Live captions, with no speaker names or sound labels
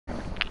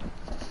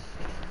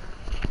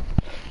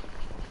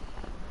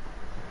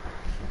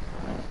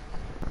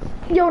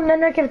Yo,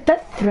 nenni að gera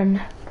Death Run.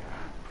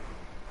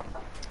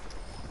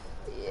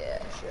 Yeah,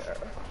 sure.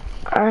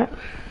 Alright.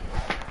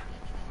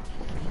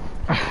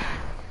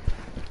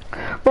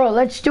 Bro,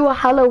 let's do a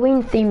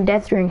Halloween themed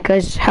Death Run,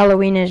 cause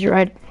Halloween is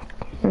right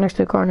next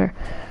to the corner.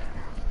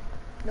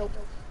 Nope.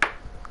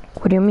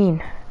 What do you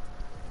mean?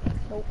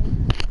 Nope.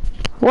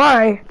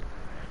 Why?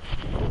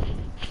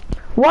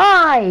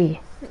 Why?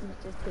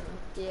 Just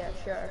kidding. Yeah,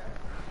 sure.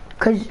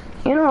 Cause,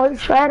 you know,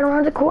 it's right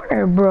around the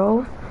corner,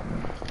 bro.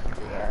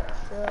 Yeah,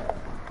 sure.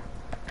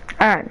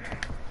 Alright.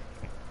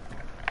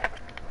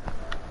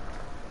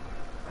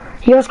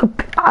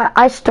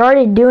 I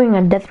started doing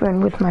a Death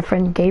Run with my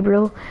friend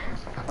Gabriel,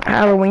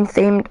 Halloween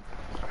themed,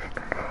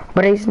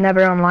 but he's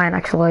never online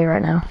actually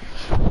right now.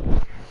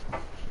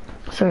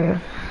 So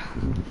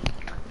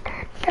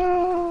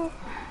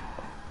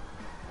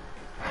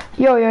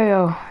yo,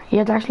 jag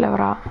är actually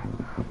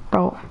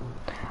bro.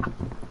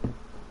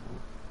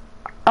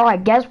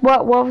 Alright, guess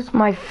what was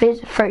my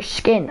first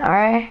skin,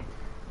 alright?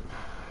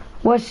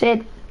 Was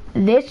it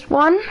this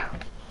one?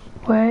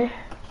 Wait.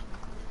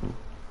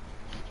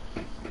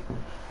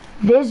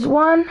 This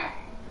one?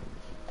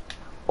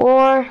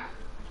 Or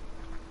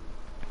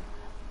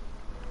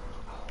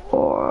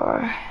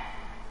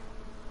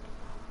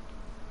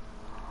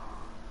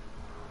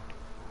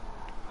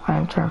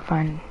I'm trying to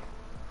find it.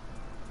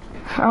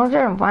 I'm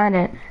trying to find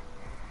it.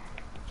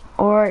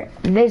 Or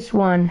this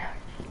one.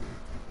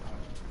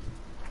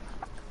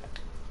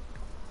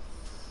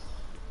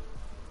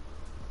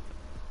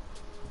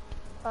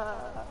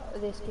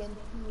 This skin.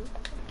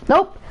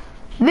 Nope.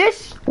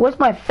 This was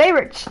my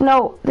favorite.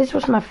 No, this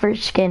was my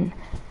first skin.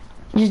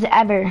 Just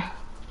ever.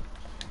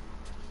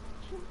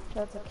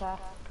 That's a cat.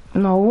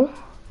 No.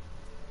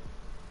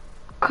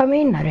 Kom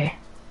in här.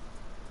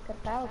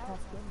 Got battle pass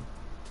skin.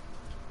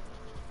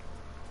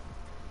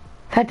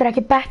 Þetta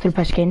ekki Battle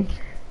Pass skin.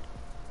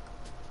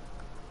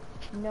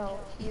 No,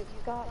 you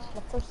got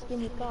the first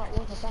skin you got was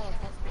a battle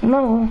pass skin.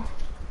 No.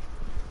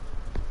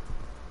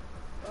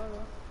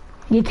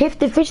 Ég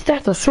keypti fyrst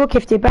þetta og svo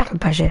keypti ég Battle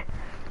Passi.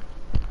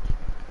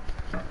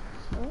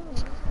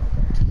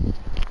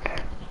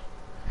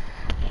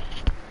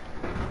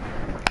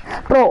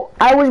 Bro,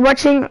 I was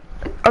watching,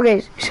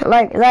 okay, so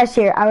like last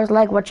year, I was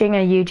like watching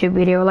a YouTube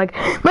video, like,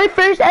 my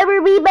first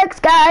ever V-Bucks,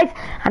 guys!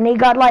 And he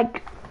got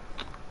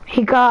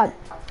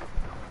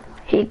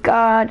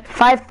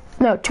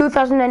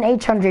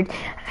 2,800.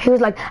 He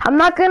was like, I'm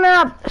not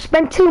gonna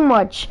spend too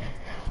much.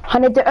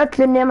 Han heter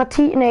öllu nema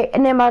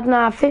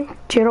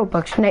 50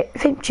 Robux,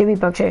 50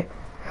 V-Bucks.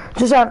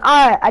 So said,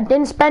 alright, I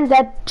didn't spend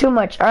that too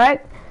much,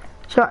 alright?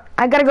 So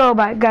I gotta go,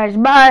 bye, guys,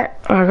 bye.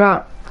 Oh my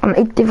god, I'm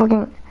 80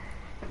 fucking...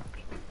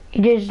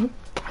 He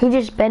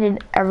just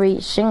spent every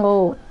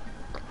single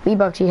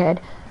V-Bucks he had.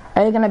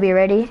 Are you gonna be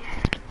ready?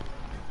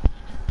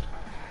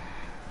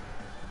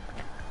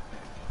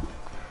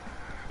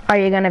 Are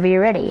you gonna be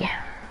ready?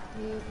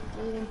 You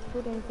didn't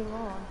put anything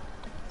on.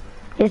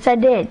 Yes, I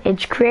did.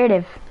 It's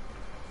creative.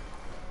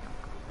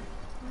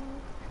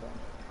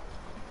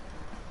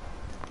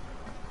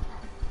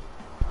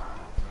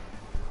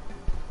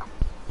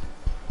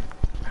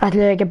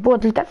 Ætlaðu ekki að búa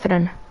til Death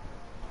Run?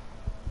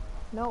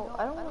 No,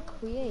 I don't want to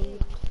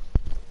create.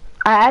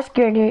 I asked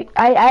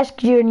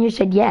you and you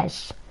said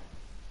yes.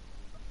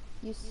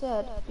 You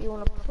said you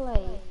want to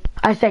play.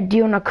 I said, do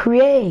you want to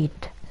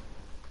create?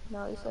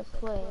 No, you said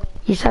play.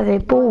 You said they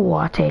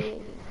búa til.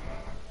 Creating.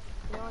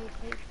 No, you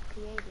hate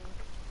creating.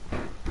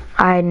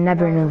 I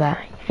never knew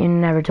that. You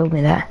never told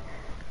me that.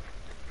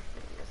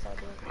 Yes, I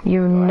did.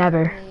 You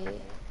never.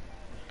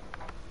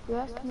 You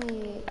asked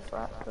me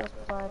last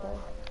Friday.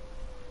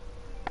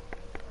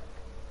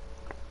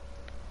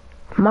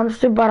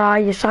 Manstu bara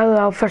að ég sagði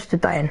það á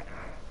föstudaginn?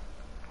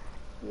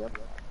 Yep.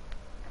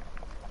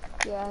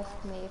 You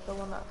asked me if I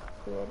want to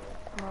create,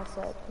 and I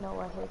said, no,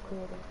 I hate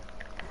creating.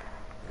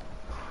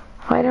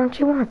 Why don't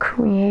you want to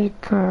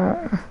create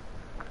that?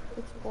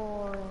 It's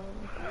boring.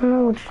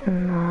 No, it's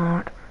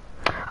not.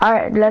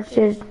 Alright, let's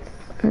just...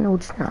 No,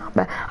 it's not.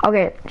 But,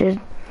 okay, just...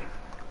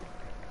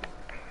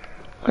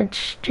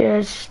 Let's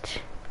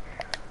just...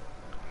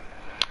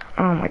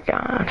 Oh my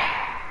god.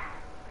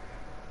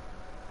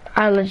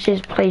 Alright, let's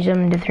just play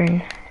some Death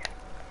Run.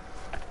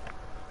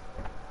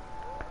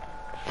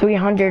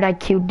 300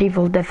 IQ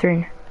default Death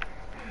Run.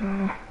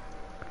 No.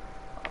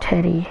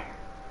 Teddy.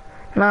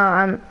 No,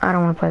 I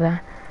don't want to play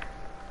that.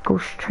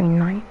 Ghost Train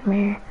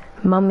Nightmare.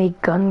 Mummy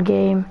Gun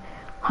Game.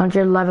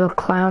 100 level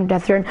Clown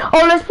Death Run.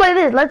 Oh, let's play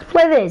this. Let's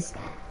play this.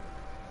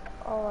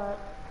 Alright.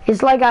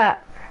 It's like a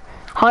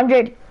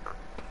 100...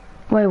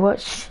 Wait,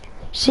 what?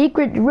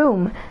 Secret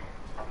room.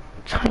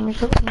 Time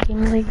is up in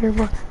game later.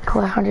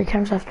 Collect 100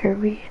 times after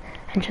we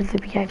enter the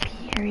VIP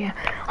area.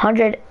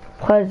 100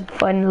 plus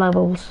fun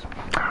levels.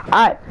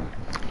 Alright.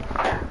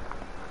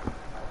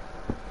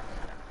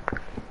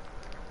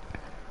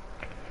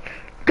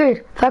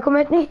 Good. Það kom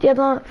eitt nýtt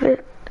hérna fyrir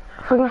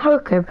fucking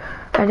Hagkaup.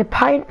 Það er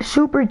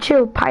super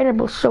chill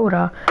pineapple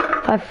soda.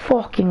 Það er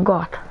fucking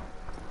gott.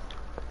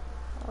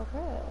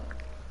 Okay.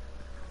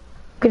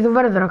 Þú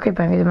verður að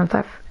kaupa einhvern veginn,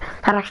 það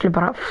er actually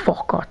bara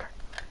fuck gott.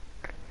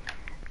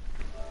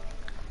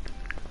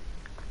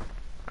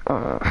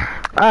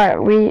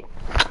 Alright,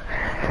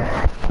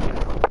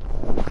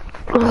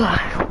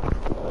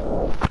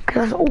 það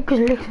er svo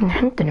ógeðslega í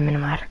hendinu minni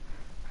maður.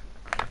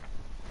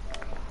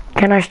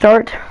 Can I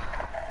start?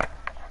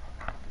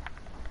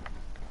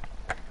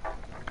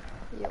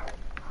 Yep.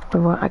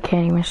 Wait, what? I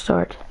can't even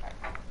start.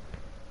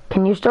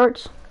 Can you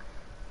start?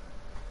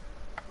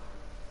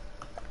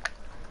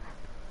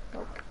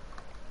 Nope.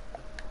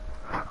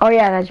 Oh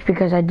yeah, that's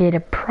because I did a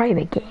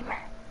private game.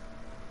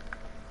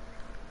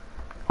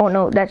 Oh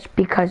no, that's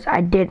because I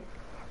did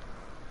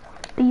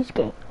these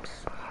games.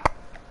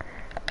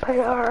 But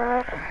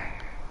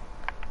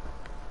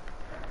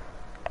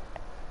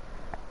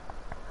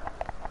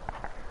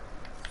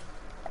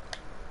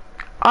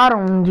I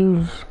don't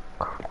use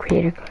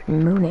Creator Code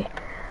Mooney.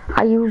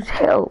 I use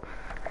Hell.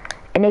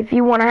 And if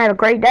you want to have a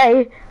great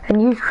day, then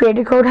use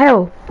Creator Code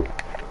Hell.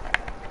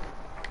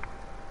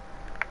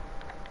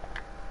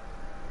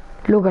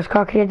 Lucas,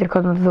 hvað Creator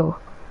Code þú?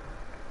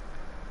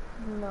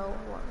 No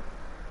one.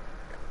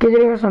 Getur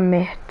eitthvað sem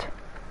mitt?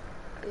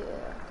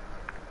 Yeah.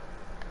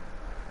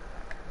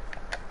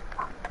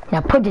 Now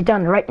put it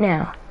down right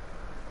now.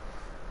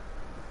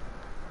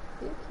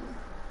 Yucky.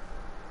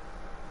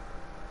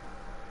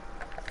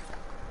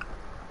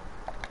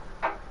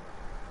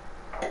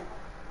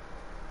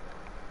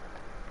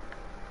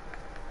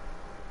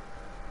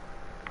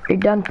 Are you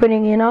done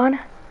putting it on? No.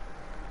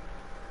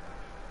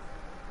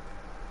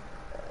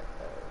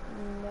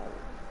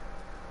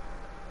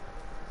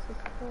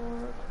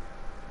 Support.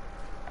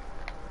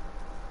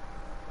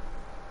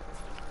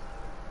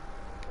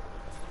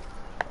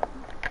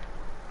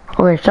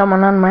 Oh, there's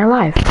someone on my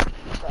live.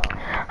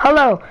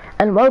 Hello,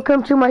 and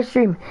welcome to my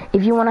stream.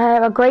 If you want to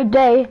have a great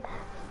day,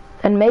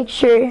 then make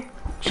sure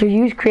to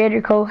use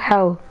Creator Code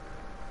Hell.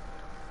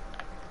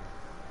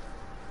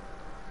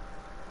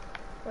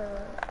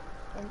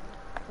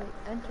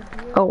 Enter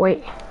here. Oh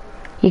wait,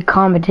 he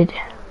commented.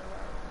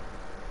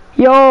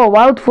 Yo,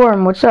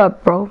 Wildform, what's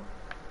up, bro?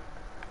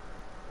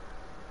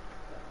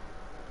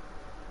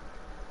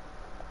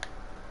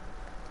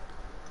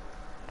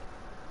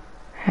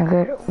 I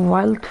got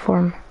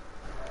Wildform.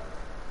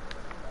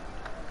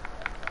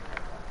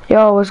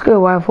 Yo, what's good,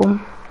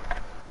 Wildform?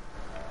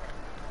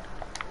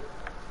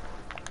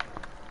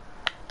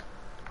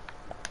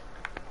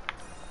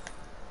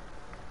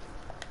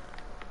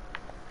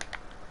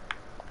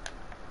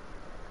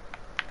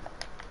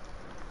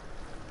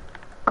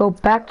 Go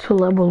back to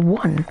level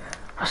 1.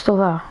 I'm still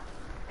there.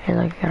 Hey,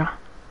 like,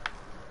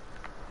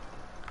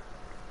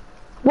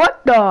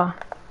 what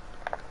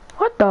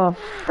the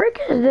frick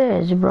is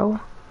this, bro?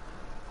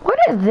 What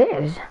is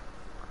this?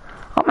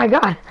 Oh my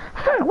god.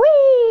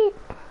 Whee!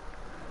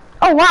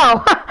 Oh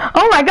wow!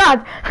 Oh my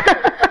god!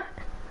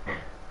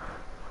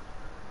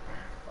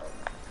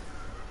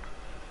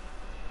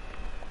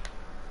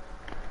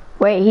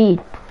 Wait, he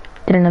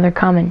did another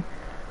comment.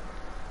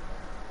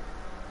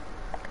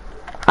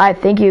 I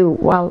thank you,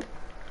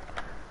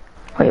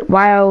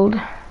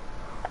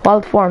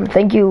 Wildform.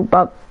 Thank you,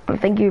 Buck.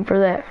 Thank you for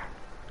that.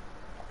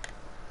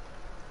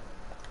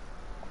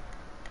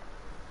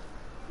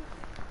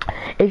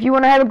 If you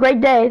want to have a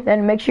great day,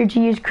 then make sure to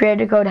use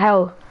Creator Code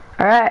Hell.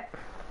 Alright?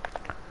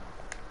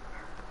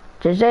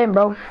 Just saying,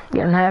 bro.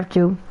 You don't have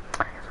to.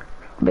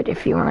 But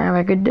if you want to have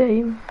a good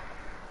day.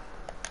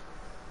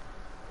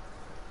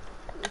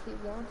 If he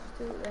wants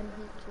to, then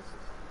he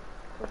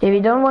just... If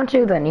you don't want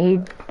to, then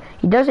he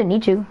doesn't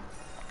need to.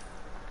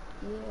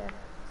 Yeah,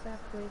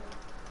 exactly.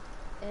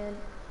 And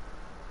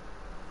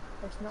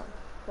it's not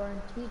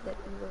guaranteed that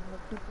he will have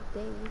a good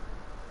day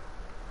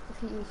if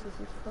he uses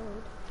his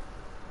code.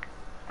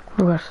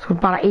 Lucas, þú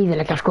ert bara að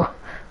eyðileggja, sko.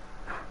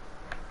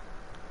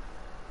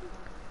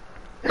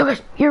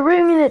 Lucas, you're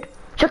ruining it.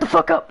 Shut the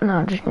fuck up. No,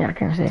 I'm just not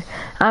gonna say it.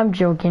 I'm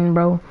joking,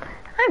 bro.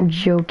 I'm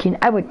joking.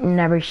 I would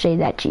never say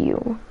that to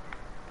you.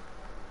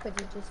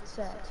 But you just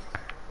said.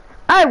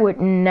 I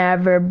would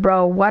never,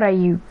 bro. What are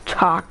you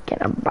talking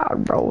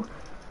about, bro?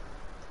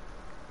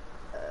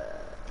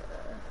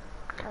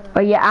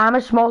 But yeah, I'm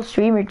a small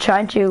streamer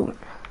trying to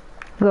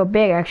go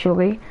big,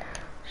 actually.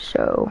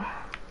 So,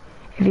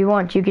 if you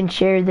want, you can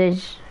share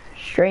this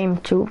stream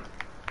to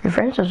your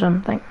friends or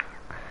something.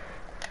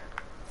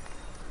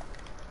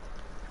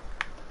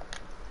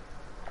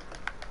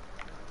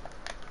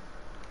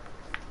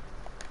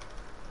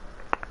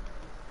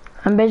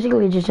 I'm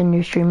basically just a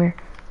new streamer.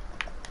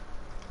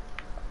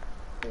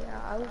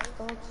 Yeah, I will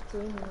start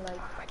streaming like...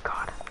 Oh my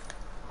god.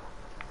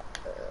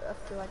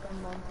 After like a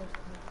month or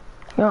something.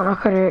 Já,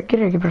 nákvæmlega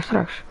gerir ekki bara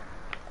strax.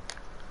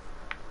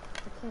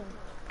 I can't.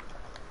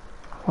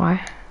 Why?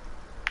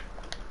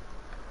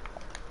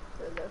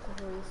 There's a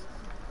reason.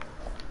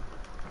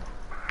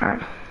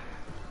 Alright.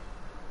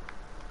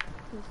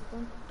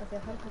 Okay,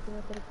 how to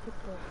make it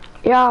TikTok?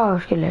 Já,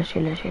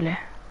 skilja.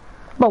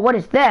 But what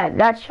is that?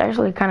 That's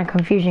actually kind of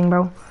confusing,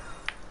 bro.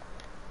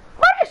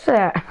 What is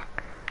that?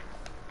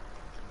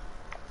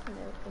 An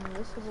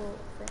invisible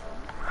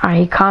thing.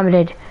 He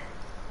commented.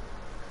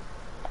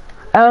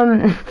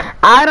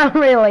 I don't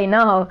really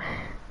know.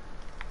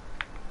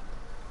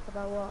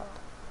 About what?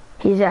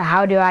 He said,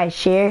 how do I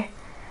share?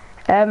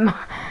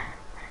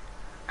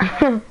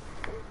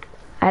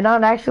 I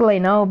don't actually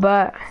know,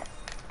 but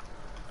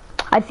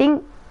I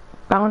think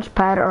bounce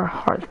pad or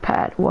hearth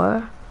pad.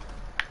 What?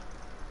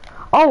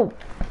 Oh,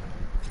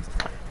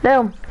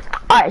 no.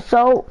 Alright,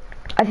 so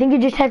I think you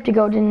just have to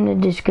go in the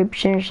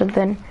description or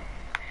something,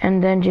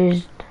 and then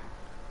just.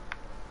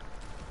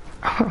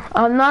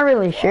 I'm not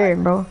really sure,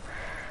 bro.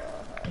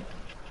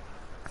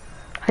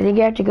 I think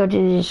you have to go to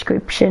the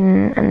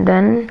description and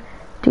then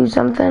do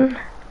something.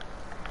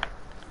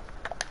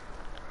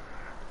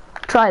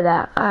 Try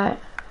that.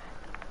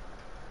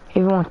 If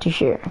you want to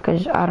share,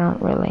 because I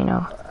don't really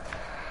know.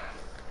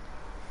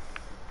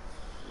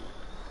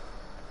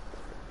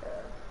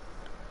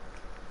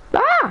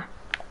 Ah!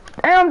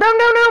 Damn!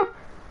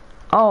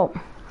 Oh,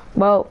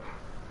 well.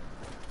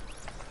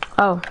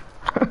 Oh.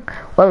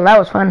 Well, that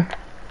was fun.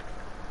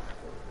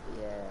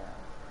 Yeah,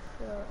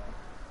 sure.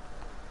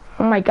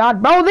 Oh my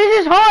god, bro,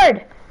 this is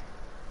hard!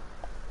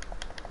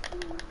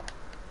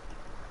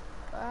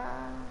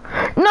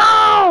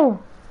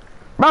 No!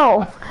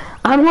 Bro,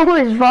 I'm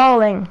always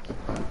falling.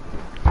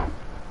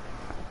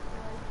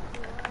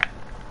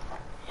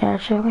 Yeah,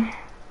 actually.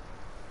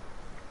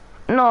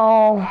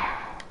 No.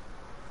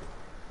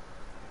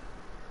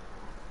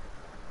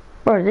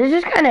 Bro, this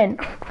is kind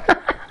of...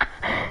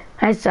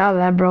 I saw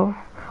that, bro.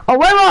 Oh,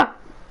 wait, what?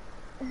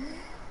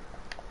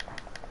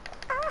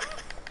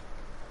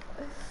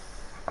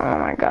 Oh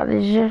my god,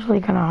 this is actually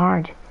kind of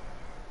hard.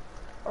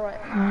 Alright.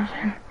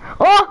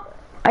 Oh!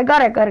 I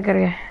got it.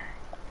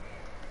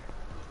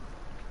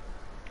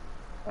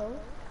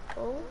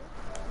 Oh.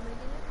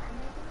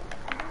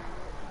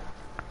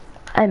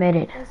 I made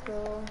it. Let's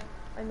go.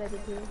 I made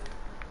it too.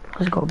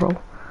 Let's go, bro.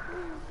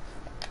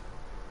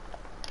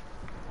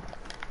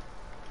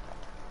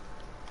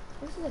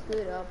 This is a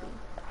good hobby.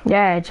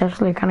 Yeah, it's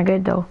actually kind of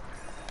good, though.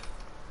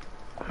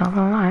 Not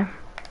gonna lie.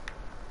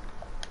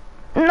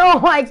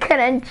 No, I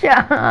couldn't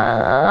jump.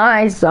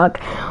 I suck.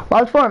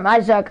 Well, form,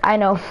 I suck. I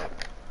know.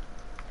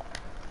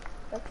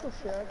 That's for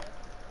sure.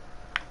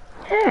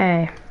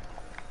 Hey.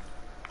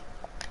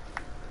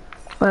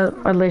 Well,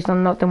 at least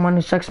I'm not the one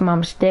who sucks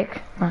mom's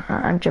dick.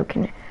 I'm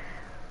joking.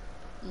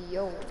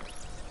 Yo.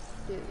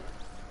 Dude.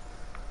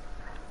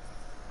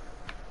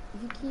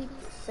 If you keep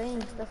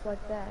saying stuff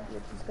like that,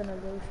 you're just gonna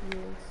lose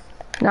views.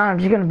 No, I'm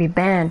just gonna be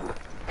banned.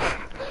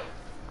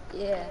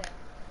 Yeah.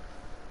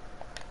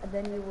 And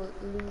then you will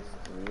lose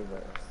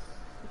viewers.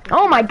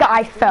 Oh my god,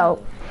 I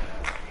fell.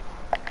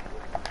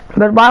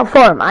 But wild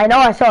form, I know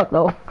I suck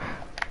though.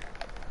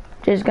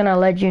 Just gonna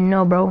let you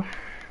know, bro.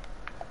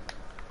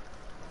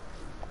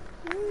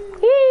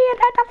 Yeah,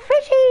 that's the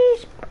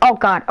fishies. Oh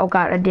god,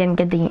 I didn't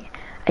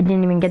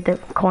even get the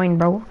coin,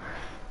 bro.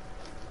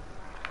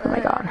 Oh my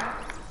god.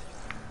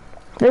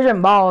 There's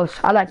some balls.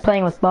 I like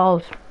playing with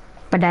balls.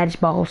 My dad's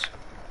balls.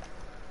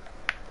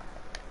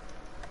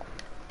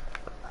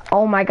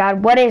 Oh my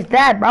god, what is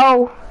that, bro?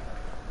 I'm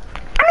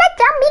like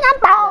jumping on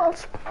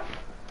balls.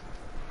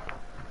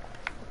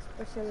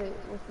 Especially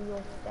with your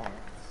stats.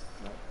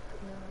 Like,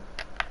 you know.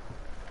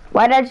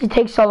 Why does it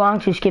take so long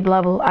to skip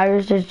level? I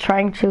was just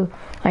trying to,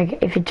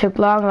 like, if it took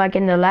long, like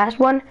in the last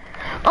one.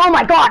 Oh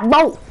my god,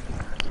 bro!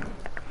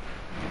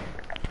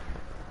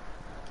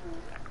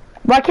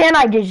 Why can't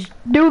I just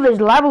do this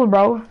level,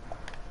 bro?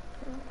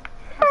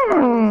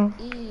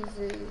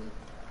 Easy.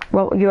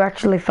 Well, you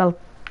actually fell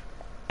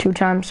 2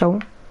 times,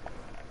 so.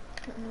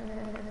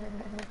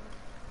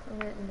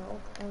 No,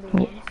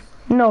 only Yeah. once.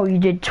 No, you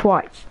did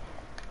twice.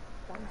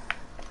 Once.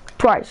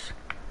 Twice.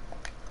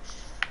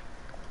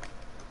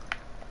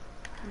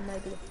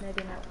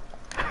 Maybe not.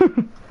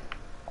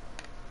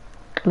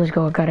 Let's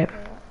go, I got it.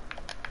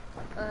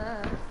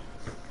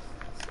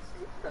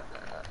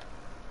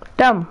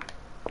 Dumb.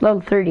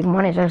 Level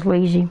 31 is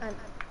actually easy.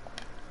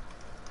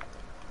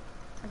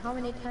 And how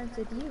many times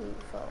did you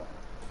fall?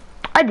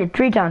 I did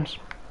 3 times.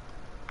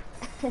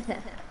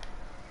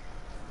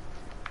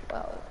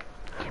 Well,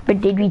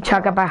 But did we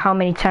talk about how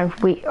many times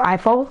I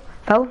fell?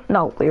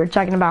 No, we were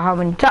talking about how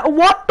many times.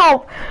 What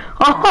the?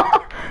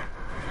 Oh,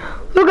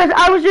 Lucas,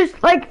 I was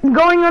just like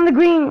going on the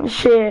green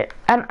shit,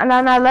 and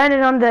then I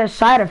landed on the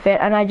side of it,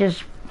 and I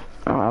just,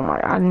 oh my,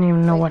 I didn't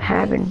even know what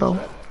happened, bro.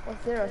 was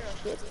there a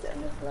shit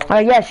in this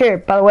level? Yeah, sure.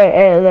 By the way,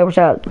 there was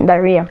a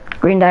diarrhea,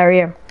 green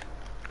diarrhea,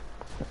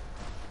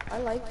 I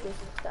like this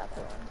stuff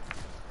one.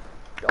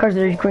 because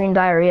there's green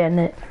diarrhea in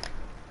it.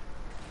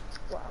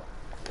 Wow.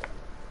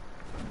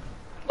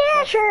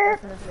 Yeah, sure.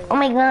 Definitely. Oh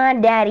my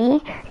god,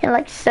 Daddy, you're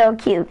like so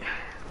cute.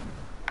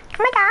 Oh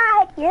my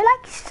god, you're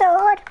like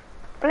so,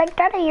 like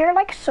Daddy, you're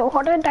like so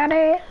hot,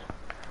 Daddy.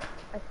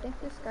 I think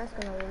this guy's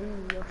gonna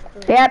leave your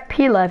stream. Yep,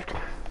 he left.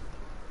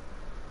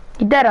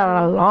 He did it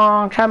a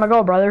long time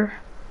ago, brother.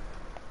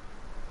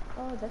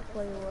 Oh, that's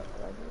why you work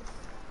like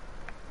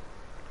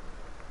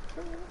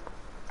this.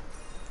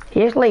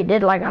 He actually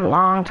did like a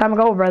long time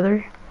ago,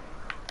 brother.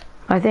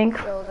 I think.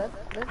 So that's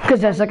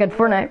Because I suck why at you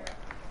Fortnite.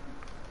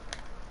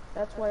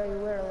 That's why you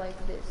were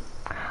like this.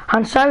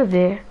 On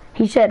Saturday,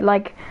 he said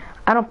like,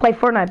 I don't play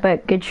Fortnite,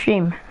 but good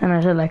stream. And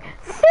I said like,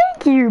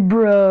 thank you,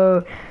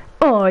 bro.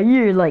 oh,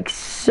 you're like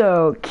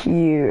so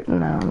cute.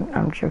 No,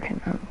 I'm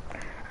joking.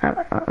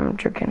 I'm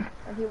joking.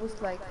 And he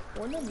was like,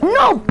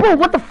 No, bro,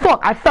 what the fuck?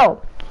 I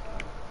fell.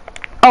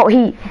 Oh,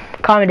 he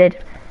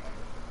commented.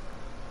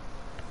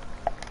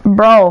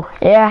 Bro,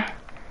 yeah.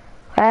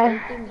 He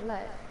didn't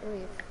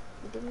leave.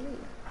 He didn't leave.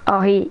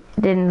 Oh, he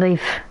didn't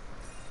leave.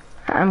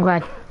 I'm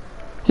glad.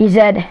 He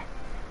said,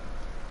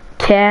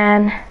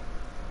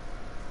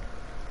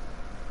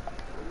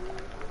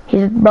 he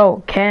said,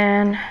 bro,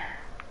 can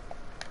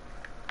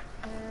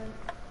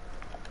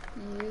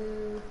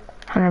you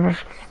 100%.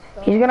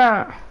 He's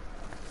gonna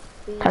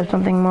type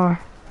something more.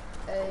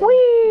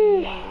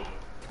 Whee!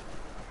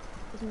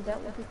 Isn't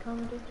that what he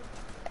commented?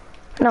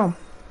 No.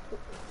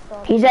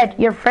 He said,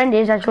 your friend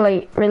is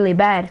actually really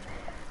bad.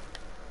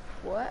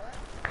 What?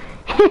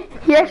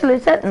 He actually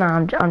said, no,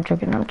 I'm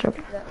joking, I'm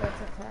joking. That's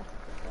a cap.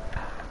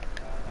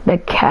 The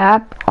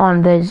cap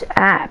on this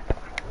app.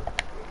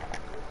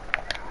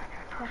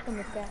 Cap on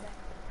the cap.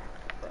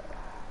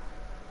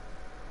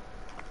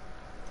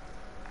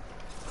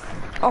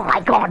 Oh my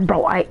god,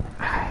 bro, I'm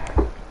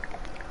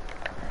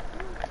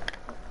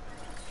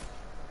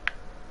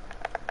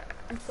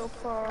so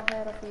far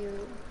ahead of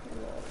you.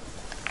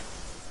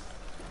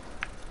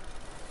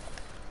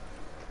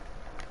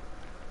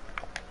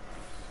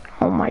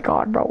 Oh my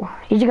god, bro.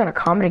 Is he gonna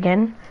comment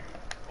again?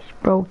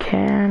 Bro,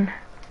 can.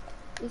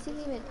 Is he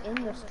even in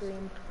the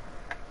stream?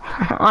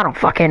 I don't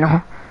fucking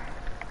know.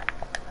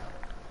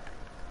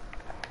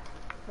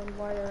 Then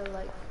why are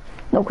like...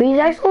 No,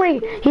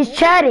 he's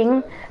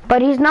chatting,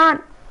 but he's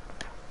not.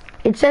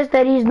 It says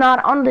that he's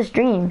not on the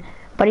stream,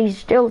 but he's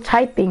still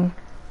typing.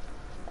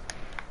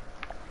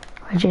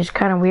 Which is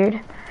kind of weird.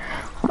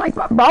 Oh my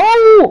god,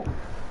 bro!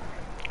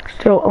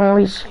 Still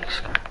only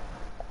 6.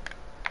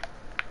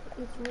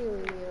 It's really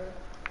weird.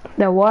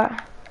 The what?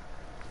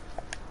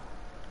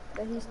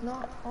 That he's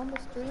not on the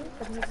stream,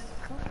 but he's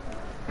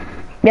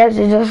something. Yes,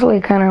 it's actually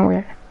kind of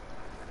weird.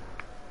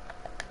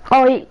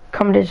 Oh, he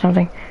commented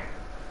something.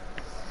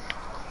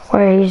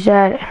 Where he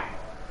said,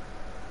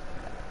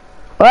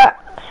 what?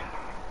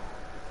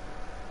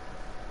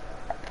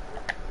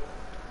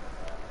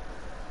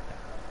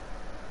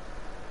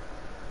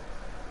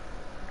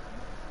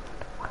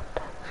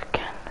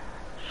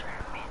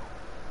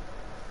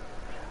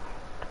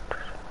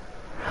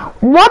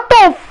 What the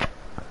f-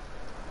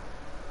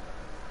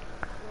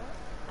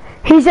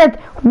 He said,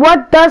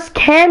 what does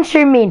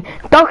cancer mean?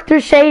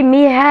 Doctors say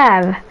me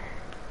have.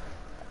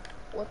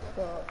 What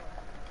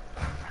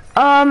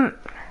the?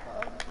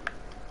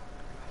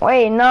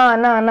 Wait,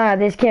 no,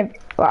 this can't,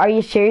 are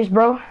you serious,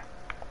 bro?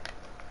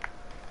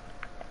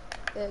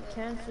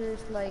 Cancer is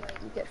like,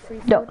 you get free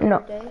food No,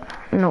 every day?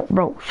 no,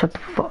 bro, shut the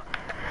fuck.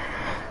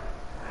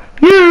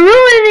 You're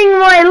ruining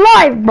my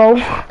life,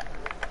 bro.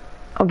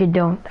 Okay,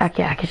 don't.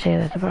 Okay, I can say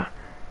that, bro.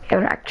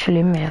 Jag är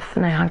actually meth.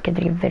 Nej, han kan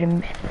dricka very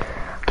meth.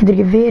 Han kan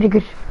dricka very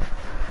good.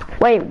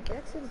 Wait, It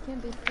actually can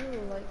be true,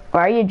 like...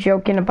 are you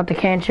joking about the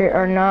cancer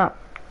or not?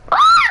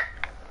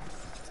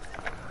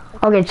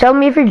 Okay, tell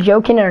me if you're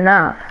joking or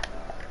not.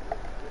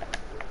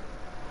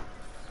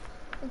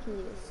 I think he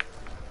is.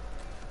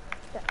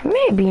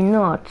 Maybe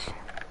not.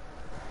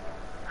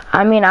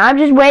 I mean, I'm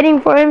just waiting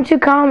for him to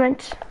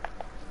comment.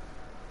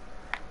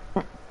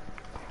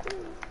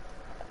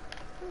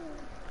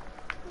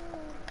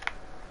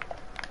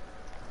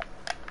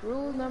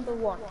 Rule number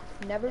 1,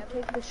 never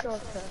take the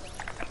shortcut.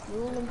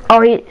 Rule number 2,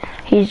 Oh,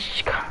 he's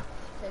take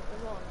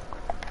the long.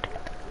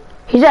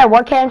 he's at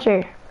what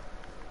cancer?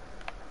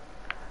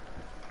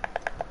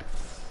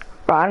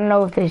 Bro, I don't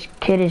know if this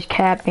kid is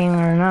capping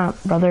or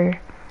not, brother.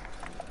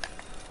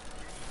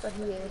 But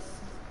he is.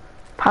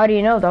 How do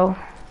you know, though?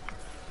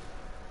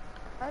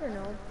 I don't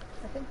know.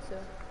 I think so.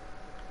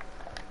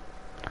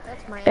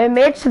 That's my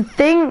It's a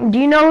thing. Do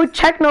you know who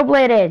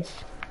Technoblade is?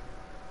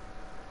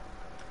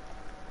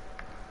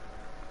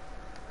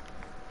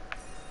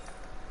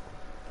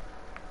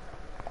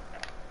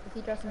 If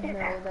he doesn't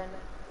know, then,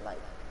 like,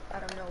 I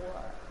don't know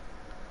what.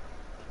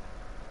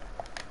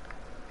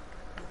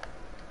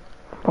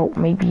 Oh,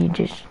 maybe you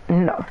just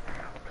no.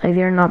 Like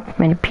there are not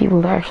many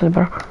people there actually,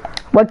 bro.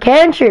 What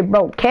cancer,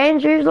 bro?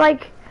 Cancer is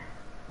like.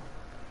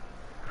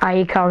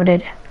 I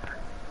commented.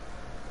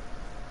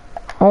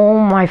 Oh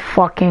my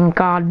fucking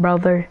god,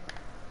 brother.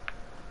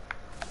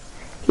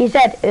 He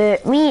said,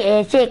 me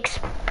is 6.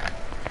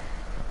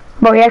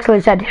 Bro, he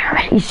actually said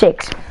he's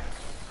 6.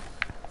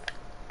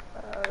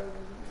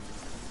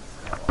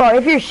 Bro,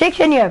 if you're 6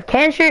 and you have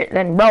cancer,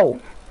 then bro,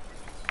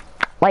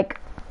 like,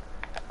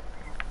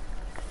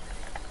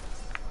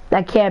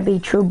 that can't be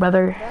true,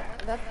 brother.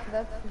 That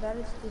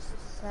is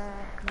just sad.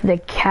 The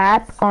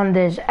cap on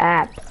this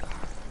app.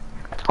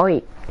 Oh,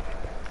 wait.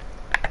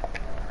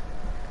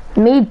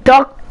 Me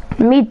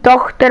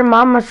dochter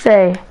mamma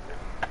say.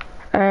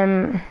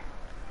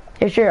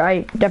 Yeah, sure,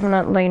 I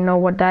definitely know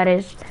what that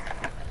is.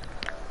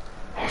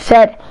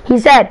 He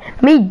said,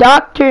 me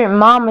doctor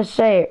mama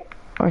say,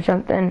 or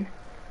something.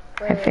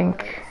 I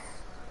think.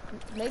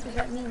 Maybe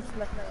that means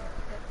like his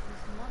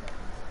mother.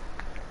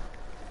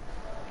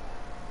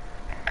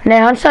 Nej,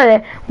 han sa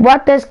det.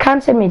 What does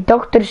cancer mean?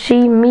 Doctor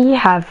see me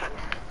have.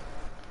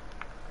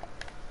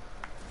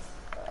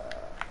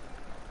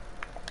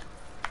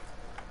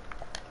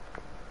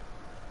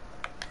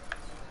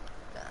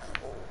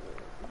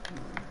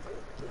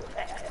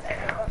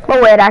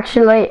 Oh wait,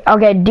 actually,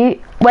 okay.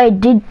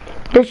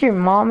 Does your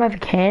mom have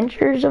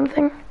cancer or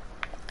something?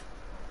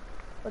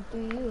 But do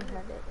you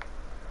have it?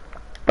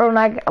 Bro,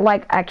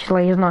 like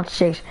actually, he's not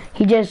 6.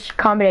 He just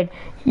commented,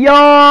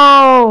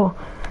 "Yo."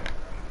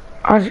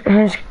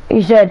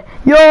 He said,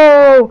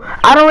 "Yo,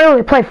 I don't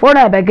really play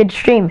Fortnite, but good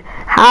stream.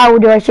 How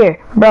do I share,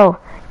 bro?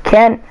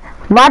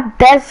 What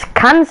does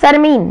cancer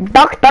mean?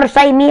 Doctor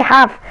say me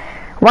have.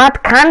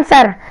 What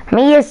cancer?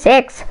 Me is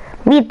 6.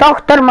 Me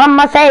doctor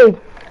mama say.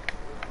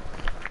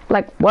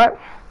 Like what?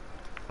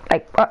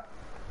 Like what?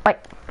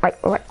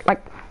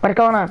 What's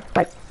going on?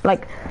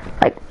 Like,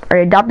 are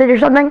you adopted or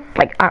something?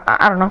 Like,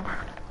 I don't know.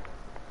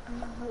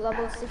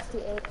 Level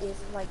 68 is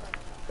like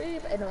pretty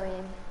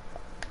annoying.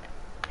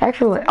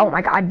 Actually, oh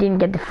my god, I didn't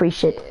get the free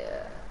shit.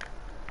 Yeah.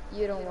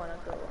 You don't want to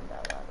go on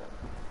that level.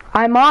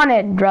 I'm on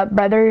it,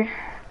 brother.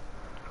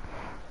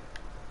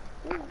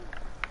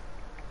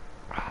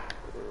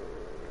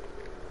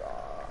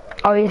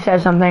 Oh, he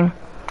said something.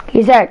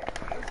 He said,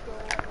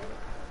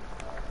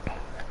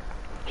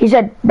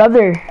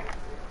 brother.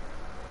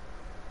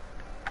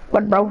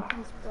 What, bro?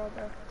 His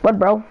brother. What,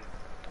 bro?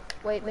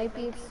 Wait,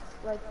 maybe it's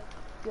like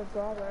your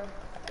brother.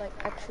 Like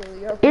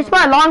actually your It's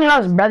my long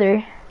lost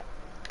brother.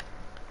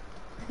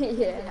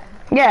 Yeah.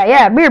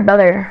 Yeah, we're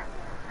brother.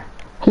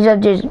 He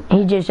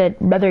just said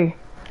brother.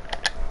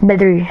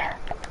 Brother.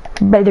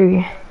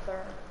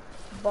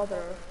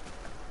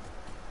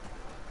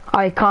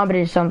 I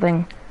commented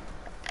something.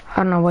 I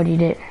don't know what he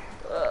did.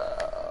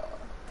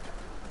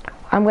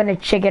 I'm gonna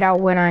check it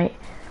out when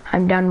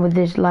I'm done with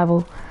this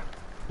level.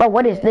 But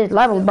what is this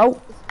level,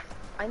 bro?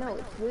 I know,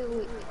 it's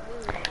really.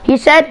 He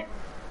said,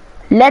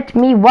 let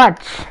me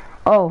watch.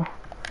 Oh.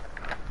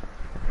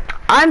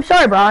 I'm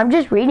sorry, bro. I'm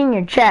just reading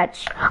your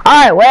chats.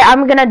 Alright, wait.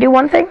 I'm gonna do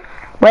one thing.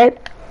 Wait.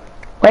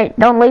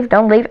 Don't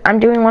leave. I'm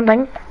doing one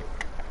thing.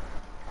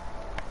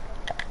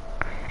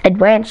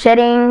 Advanced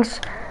settings.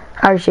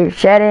 I'll see your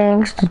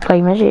settings.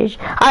 Display message.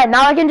 Alright,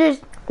 now I can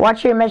just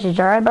watch your message.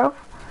 Alright, bro?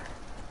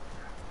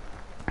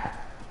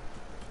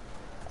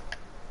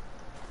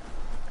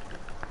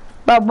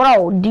 But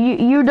bro,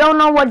 you don't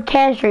know what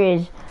cancer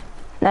is?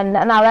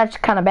 Now that's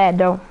kind of bad,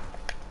 though.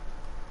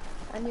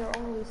 And you're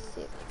only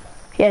 6.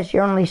 Yes,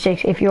 you're only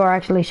 6. If you are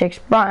actually 6,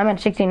 bro, I'm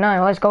at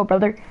 69. Let's go,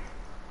 brother.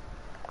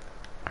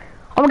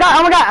 Oh my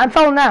god! I'm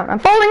falling down. I'm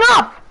falling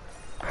off,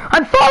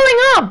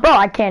 bro.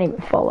 I can't even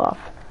fall off.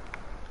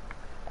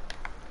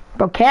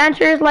 Bro,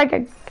 cancer is like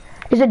a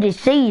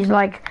disease.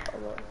 Like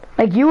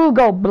you will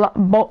go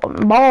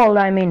bald.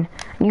 I mean,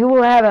 you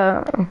will have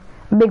a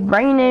big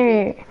brain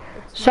area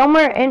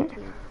somewhere in.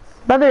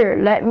 Brother,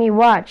 let me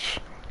watch.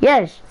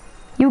 Yes,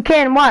 you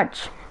can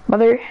watch,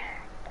 brother.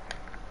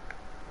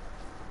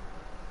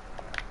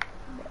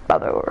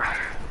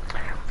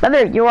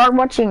 Brother, you are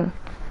watching.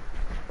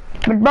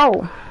 But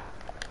bro,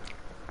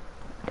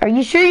 are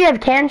you sure you have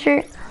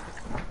cancer?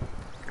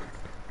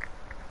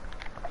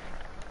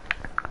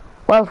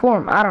 Well,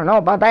 form, I don't know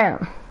about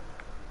that.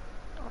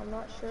 I'm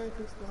not sure if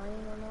he's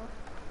lying or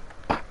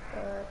not.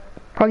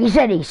 But Well, he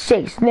said he's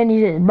 6. Then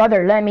he said,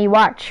 brother, let me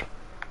watch.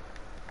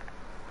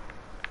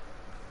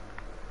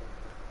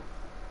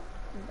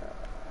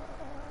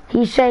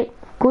 He said,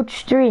 good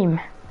stream.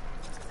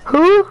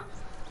 Who?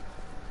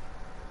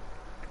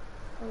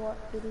 what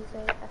did he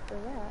say after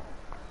that?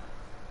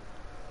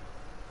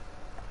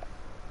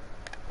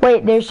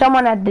 Wait, there's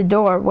someone at the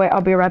door. Wait,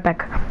 I'll be right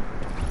back.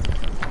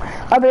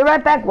 I'll be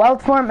right back.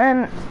 Wildform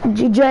and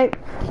DJ.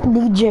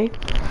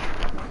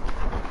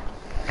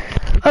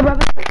 I'll be right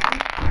back.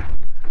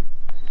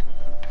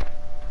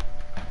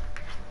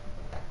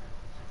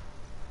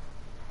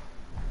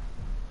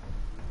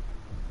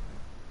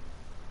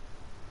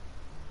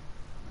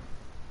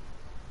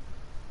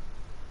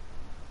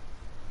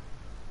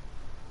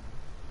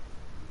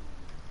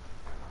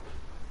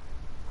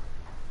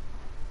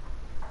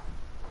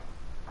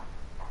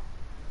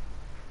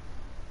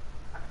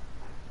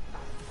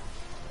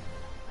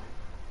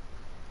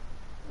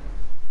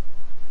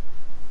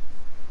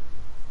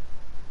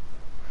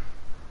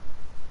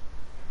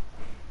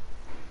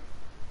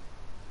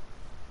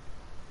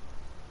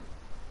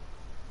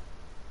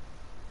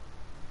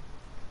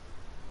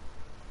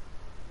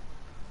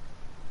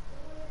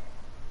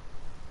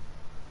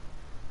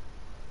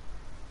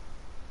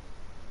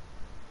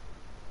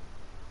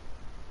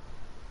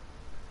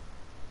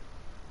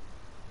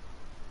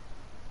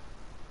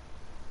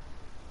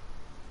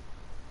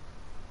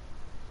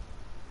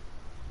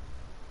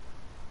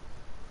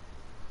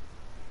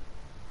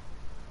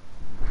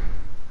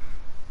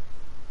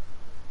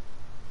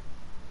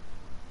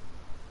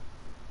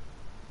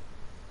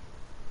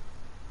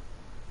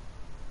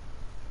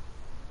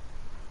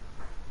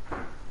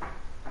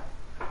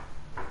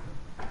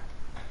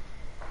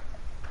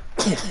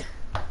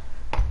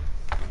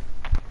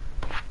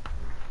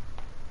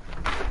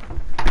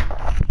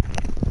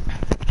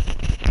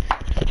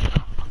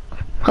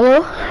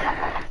 Hello?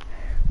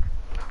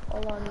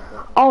 Hold on, you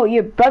go. Oh,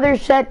 your brother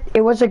said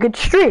it was a good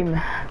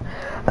stream.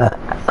 I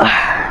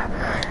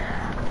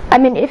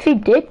mean, if he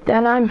did,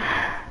 then I'm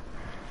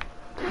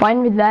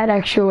fine with that,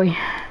 actually.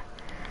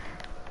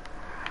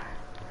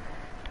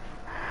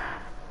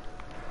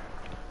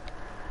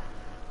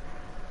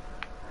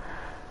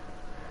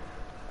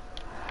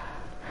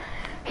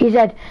 He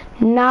said,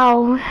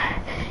 now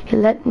he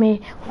let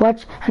me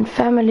watch and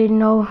family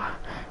know.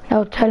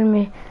 Now tell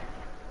me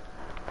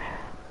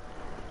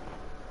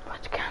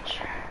what's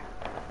cancer.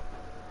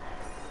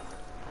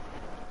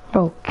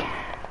 Okay.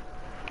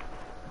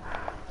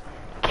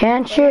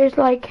 Cancer is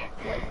like...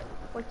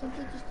 Why can't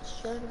you just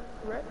search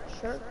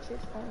it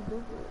on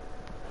Google?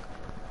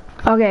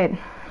 Okay,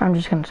 I'm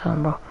just gonna tell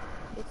him, bro.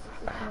 It's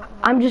not hard.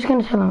 I'm just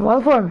gonna tell him.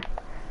 Well, for him.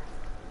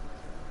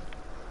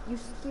 You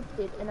skipped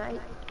it, and I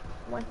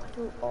went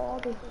through all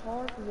the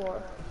hard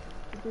work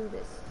to do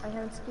this. I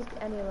haven't skipped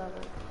any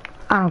level.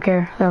 I don't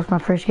care. That was my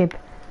first skip.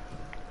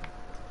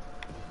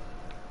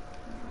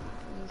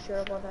 You sure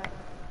about that?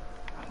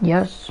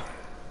 Yes.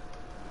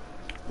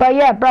 But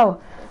yeah,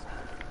 bro.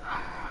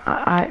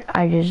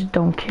 I just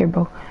don't care,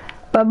 bro.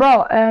 But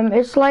bro,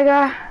 it's like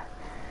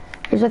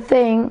it's a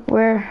thing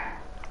where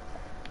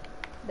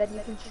That you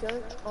can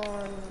search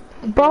on.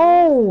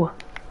 bro.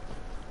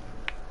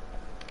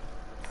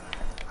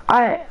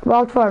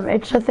 Well, for him,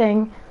 it's a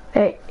thing.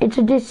 It's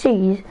a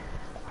disease,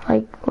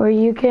 like where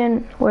you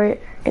can, where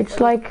it's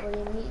like, Where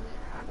you need,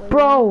 where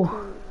bro. You need to,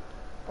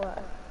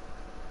 what?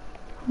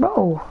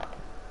 Bro.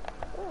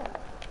 What?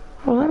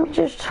 Well, let me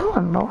just tell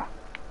him, bro.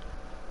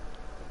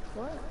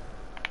 What?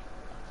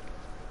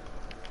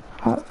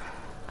 Oh.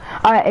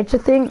 Alright, it's a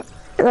thing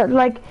that,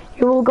 like,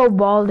 you will go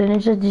bald and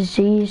it's a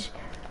disease,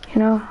 you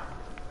know?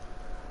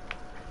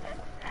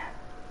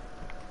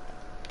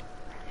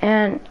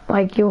 And,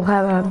 like, you'll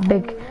have a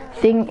big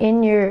thing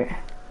in your...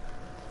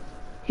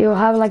 You'll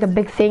have, like, a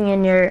big thing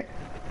in your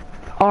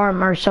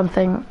arm or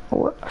something,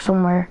 or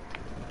somewhere.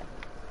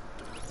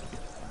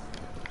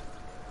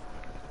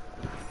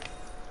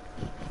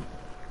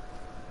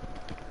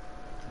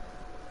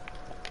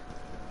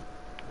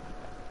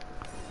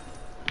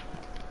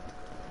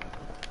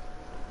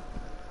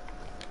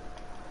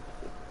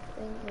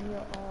 Thing in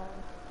your arm.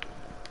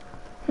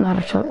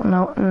 Not a...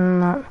 No,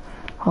 not...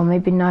 Well,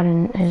 maybe not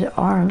in his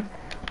arm.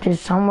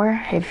 Just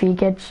somewhere. If he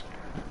gets,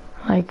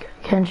 like,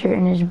 cancer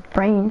in his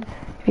brain.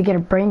 If you get a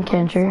brain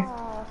cancer.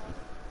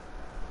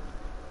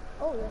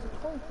 Oh, there's a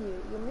point here.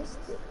 You missed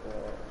it.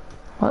 Or...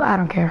 Well, I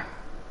don't care.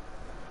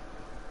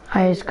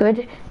 It's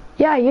good.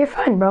 Yeah, you're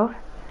fine, bro.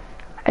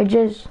 I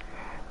just...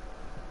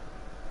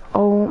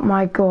 Oh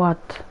my god.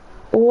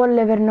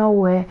 Oliver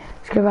Noe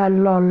skriver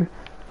LOL.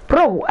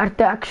 Bro,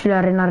 ertu actually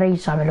að reyna að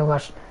reysa mig,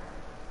 Lukas?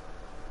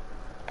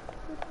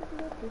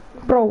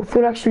 Bro,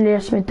 þú actually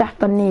lest mig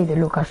detta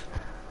niður, Lukas.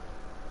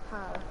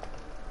 How?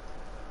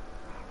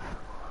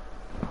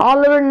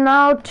 Oliver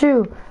now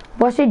too.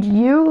 Was it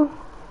you?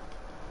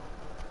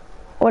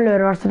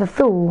 Oliver, varst þetta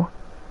þú?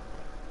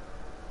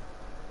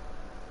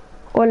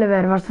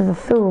 Oliver, varst þetta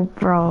þú,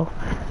 bro?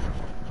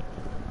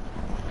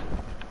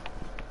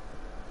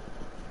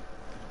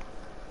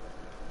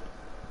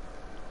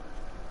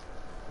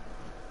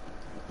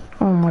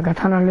 Oh my god,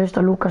 hann har lust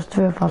á Lukas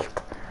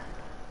tvöfalt.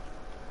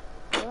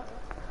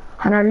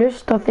 Hann har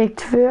lust á þig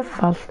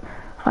tvöfalt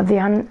af því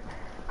hann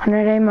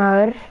er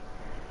heimaður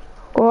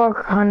og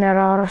hann er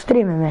að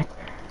stríma mitt.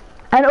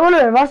 En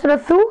Oliver, varst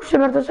þetta þú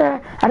sem ert að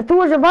segja? Er þú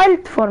þessi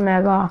vældform eða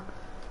eitthvað?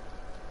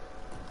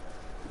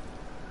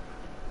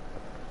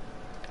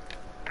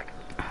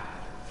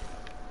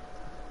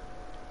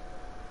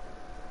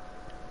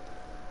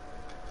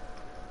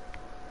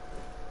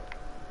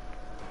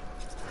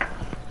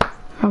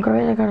 Langar að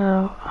veit ekki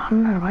að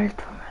hann er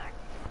vældform.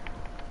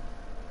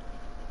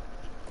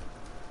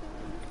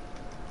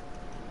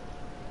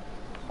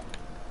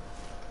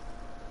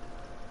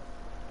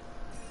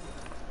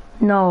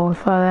 No,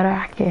 það er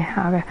ekki.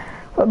 Okay.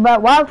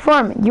 But wild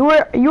form, you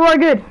are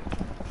good.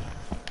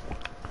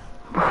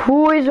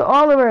 Who is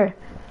Oliver?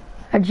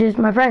 That's just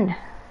my friend.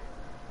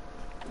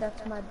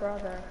 That's my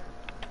brother.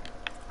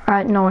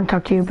 Alright, no one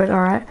talked to you, but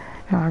alright.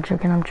 No, I'm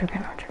joking. Wow,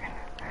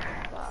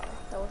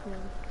 that was me.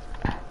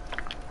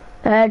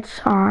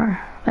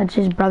 That's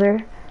his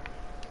brother.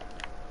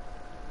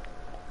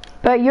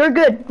 But you're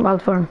good,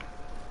 wild form.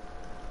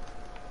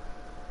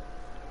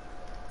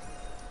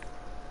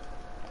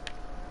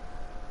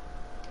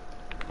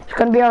 It's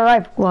gonna be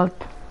alright,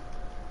 Walt.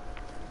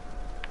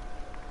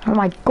 Oh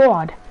my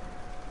god.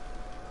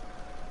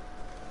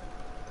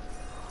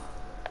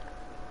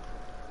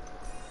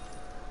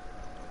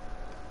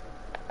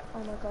 Oh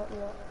my god,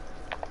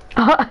 what?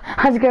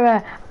 I was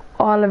gonna...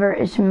 Oliver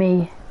is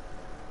me.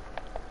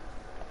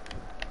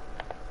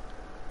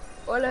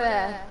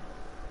 Oliver!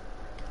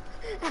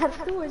 Ert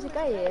þú þessi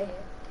gæi?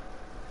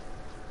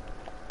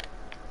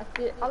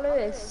 Ertu alveg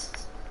viss?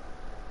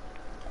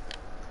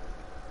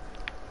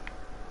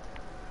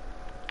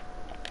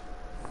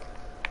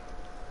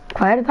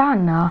 Hvað er þetta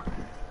hann, eða?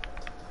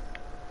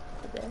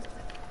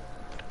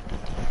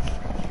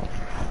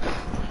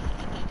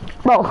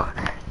 Bro.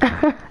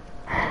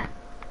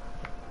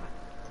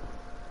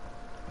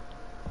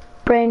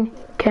 Brain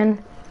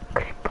can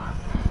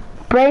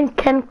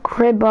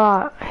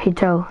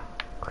cribahito.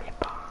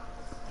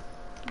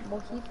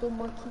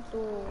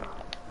 Mojito.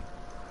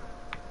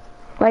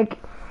 Like,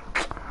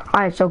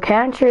 alright, so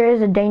cancer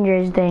is a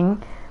dangerous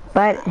thing,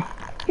 but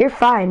you're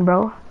fine,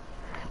 bro.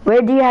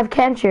 Where do you have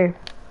cancer?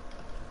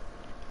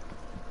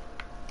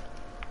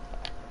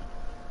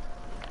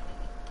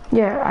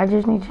 Yeah, I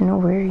just need to know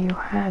where you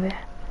have it.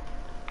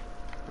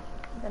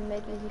 Then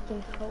maybe he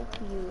can help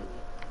you.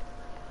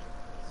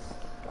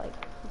 Like,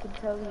 he can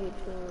tell you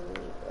to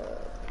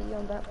pee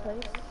on that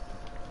place.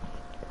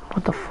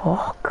 What the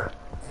fuck?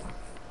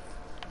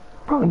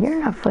 Bro, you're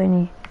not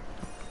funny.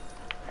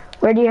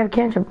 Where do you have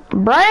cancer?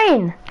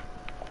 Brain!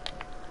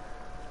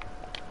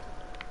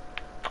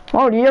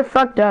 Oh, you're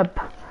fucked up.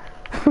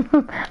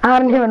 I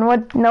don't even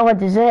know what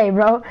to say,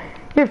 bro.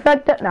 You're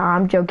fucked up. No,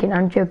 I'm joking,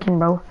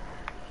 bro.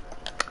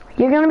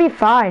 You're gonna be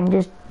fine.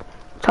 Just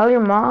tell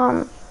your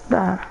mom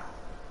that.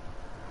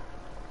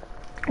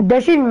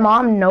 Does your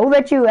mom know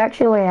that you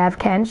actually have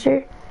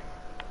cancer?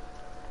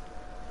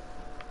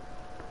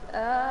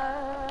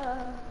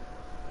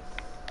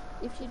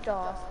 If she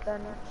does,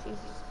 then she's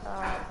a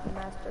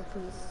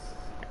masterpiece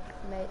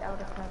made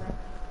out of heaven.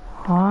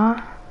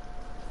 Huh?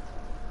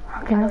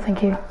 Okay, no,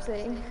 thank you.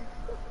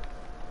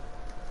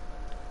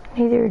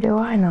 Neither do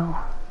I know.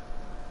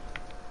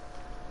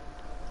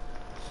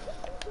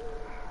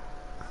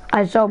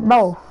 So,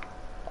 bro,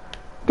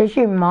 does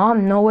your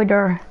mom know it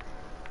or?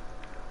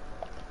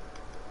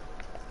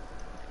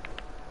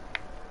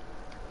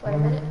 Wait a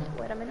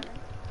minute.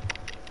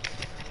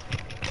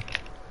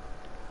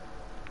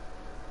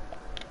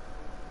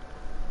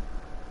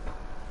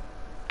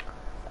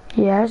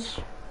 Yes.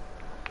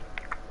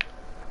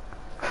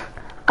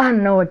 I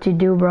don't know what to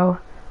do, bro.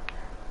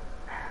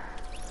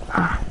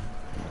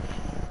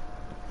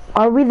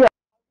 Are we the?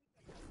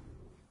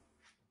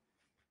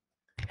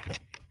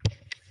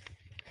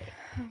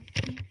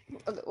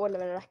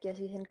 Oliver er ekki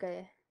þessi hinn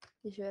gæi.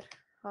 Ég sver,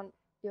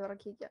 ég var að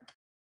kíkja.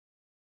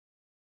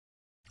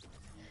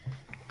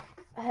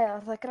 Hey,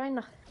 er það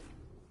græna?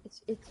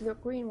 It's the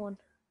green one.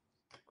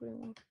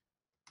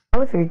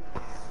 Oliver.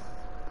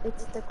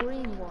 It's the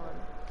green one.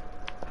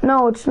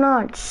 No, it's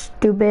not,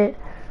 stupid.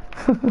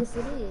 Yes,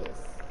 it is.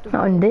 Stupid.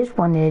 No, in this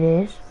one it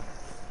is.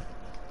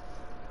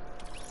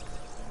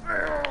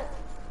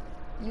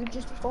 You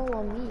just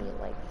follow me,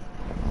 like,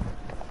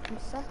 I'm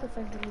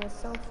sacrificing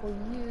myself for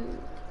you.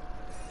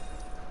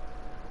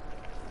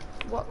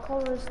 What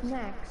color is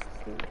next,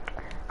 dude?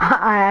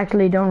 I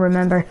actually don't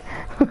remember.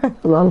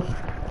 Lol.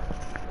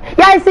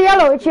 Yeah, it's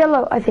yellow. It's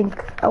yellow, I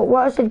think. Oh,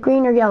 was it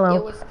green or yellow?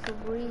 It was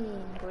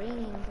green.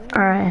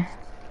 Alright.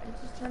 I'm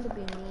just trying to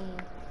be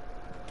mean.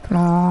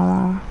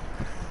 No.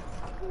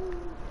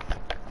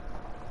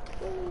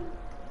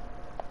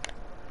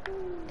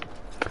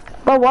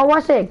 But what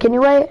was it? Can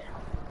you wait?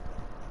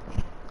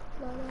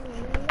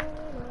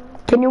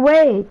 Can you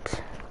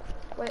wait?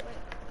 Wait.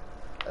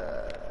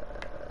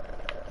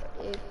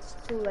 It's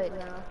too late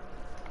now.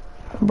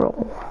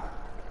 Bro.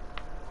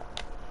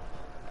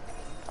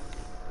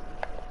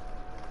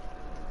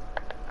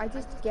 I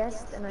just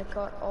guessed and I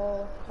got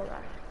all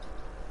correct.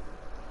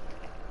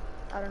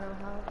 I don't know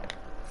how,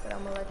 but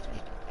I'm a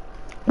legend.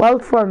 Well,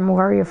 from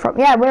where are you from?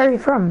 Yeah, where are you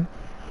from?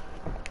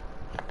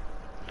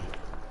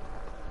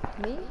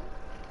 Me?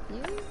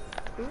 You?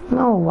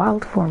 No,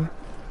 wild form.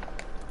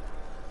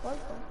 What?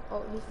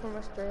 Oh, he's from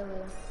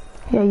Australia.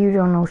 Yeah, you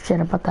don't know shit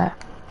about that.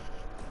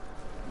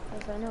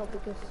 Yes, I know,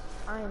 because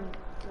I'm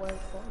wild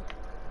form.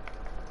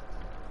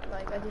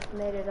 Like, I just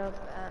made it up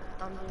and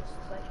I'm just,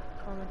 like,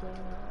 commenting on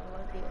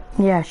like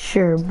it. Yeah,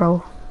 sure,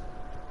 bro.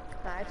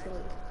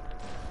 Actually.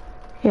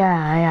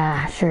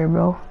 Yeah, sure,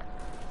 bro.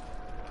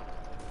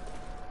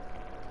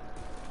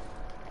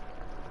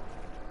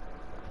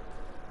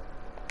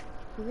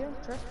 If you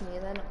don't trust me,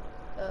 then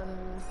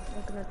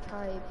I'm gonna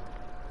type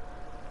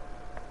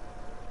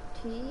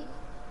T.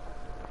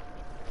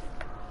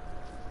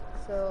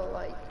 So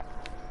like,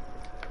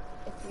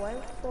 if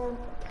wild form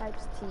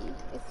types T,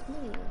 it's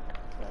me.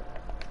 Like,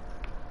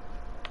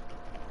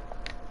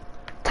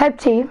 Type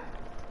T.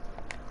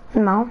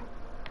 No.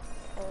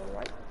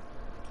 alright.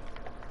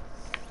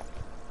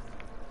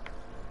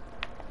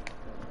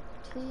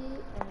 T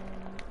and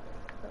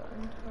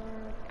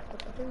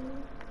enter.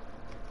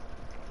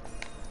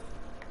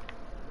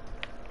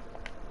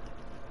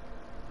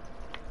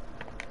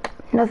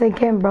 Nothing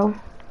came, bro.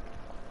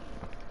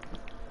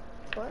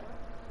 What?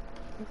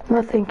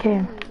 Nothing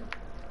came.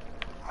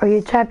 Are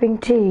you typing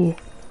T?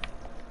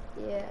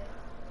 Yeah.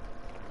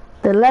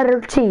 The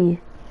letter T?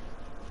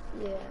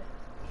 Yeah.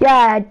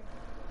 Yeah.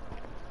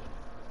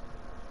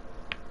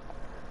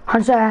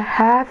 Hansa,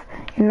 half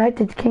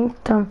United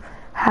Kingdom,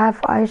 half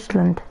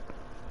Iceland.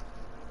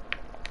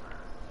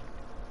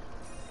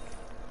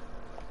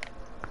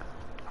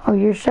 Oh,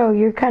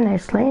 you're kind of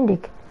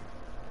Icelandic.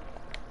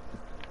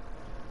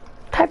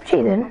 Type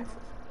T then.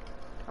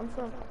 I'm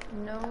from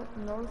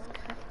North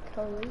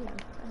Carolina.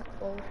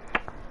 Oh.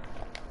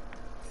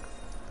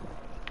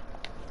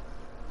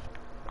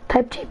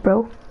 Type T,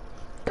 bro.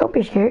 Don't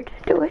be scared.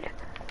 Do it.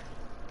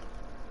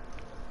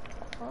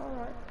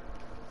 Alright.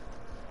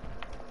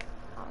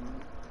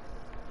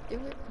 Do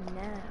it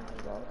now,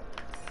 bro.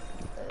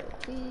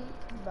 T,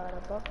 bada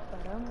bop,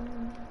 badum.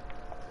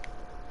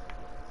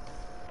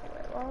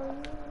 Where are you?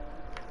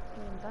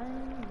 Bang,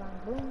 bang, bang,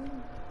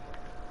 boom.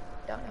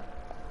 Done.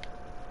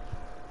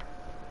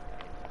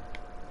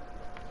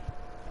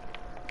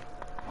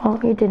 Oh,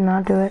 he did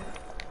not do it.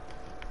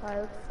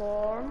 Wild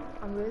form.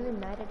 I'm really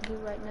mad at you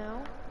right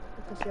now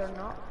because you're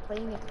not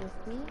playing it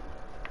with me.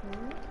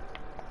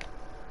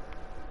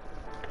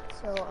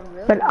 So I'm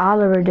really. But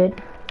Oliver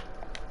did.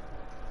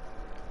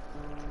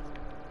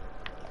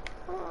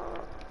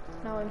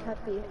 Now I'm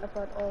happy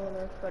about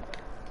Oliver, but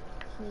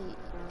he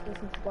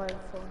isn't wild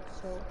form,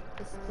 so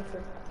it's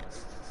different.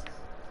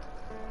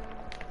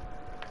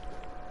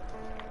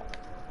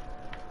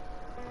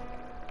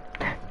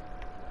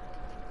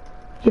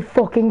 Ég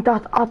fucking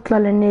datt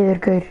allavega niður,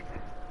 gaur.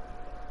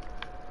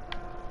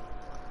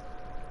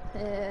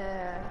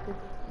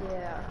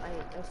 Yeah, I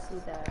see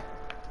that.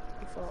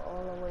 Before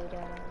all the way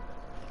down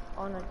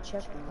on a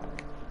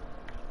checkpoint.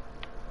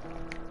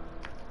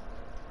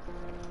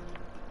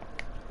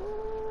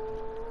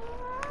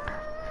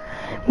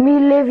 Me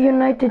live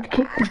United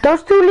Kingdom.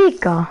 Dost þú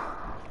líka?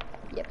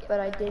 Yep, but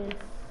I didn't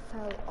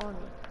fall on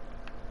it.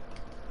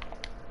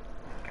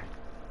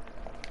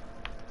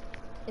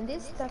 In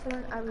this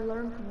tavern, I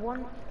learned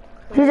one.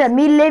 He said,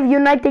 me live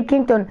United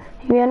Kingdom.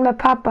 Me and my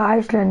papa,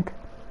 Iceland.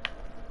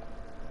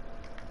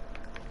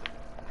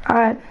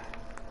 Alright.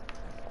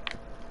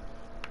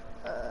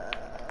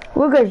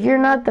 Lucas, you're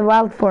not the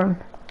wild form.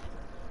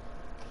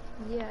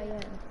 Yeah, I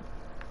am.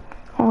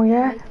 Oh,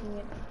 yeah? Making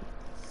it.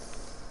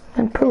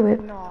 Then prove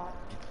it. Not,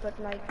 but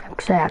like.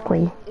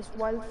 Exactly. Why is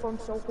wild form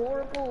so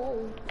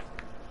horrible?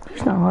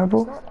 He's not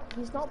horrible.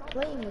 He's not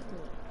playing with me.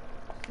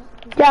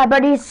 Yeah,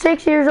 but he's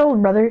 6 years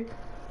old, brother.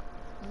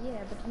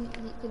 Yeah, but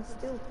he can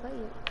still play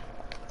it.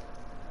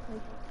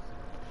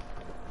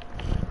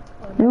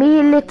 Like,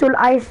 Me, little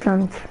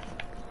Iceland.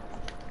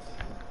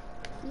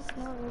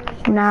 he's not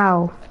really.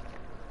 Now.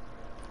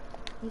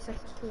 He's a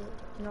kid,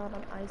 not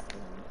an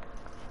Iceland.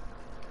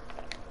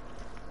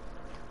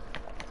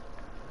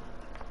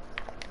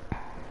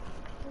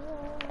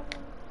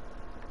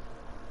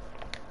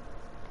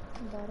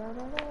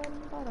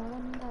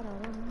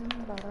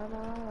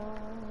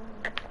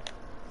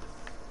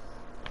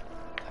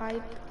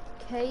 Type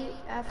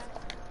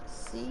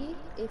KFC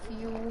if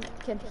you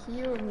can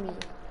hear me,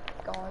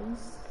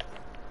 guys.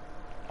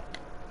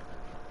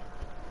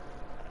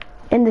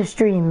 In the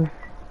stream.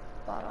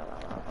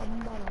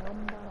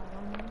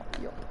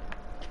 Yup.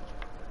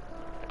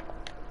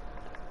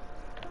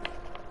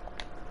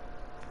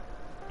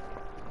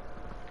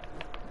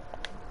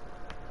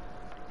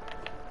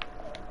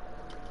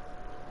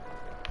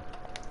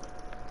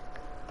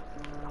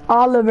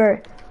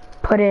 Oliver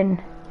put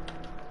in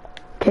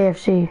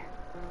KFC.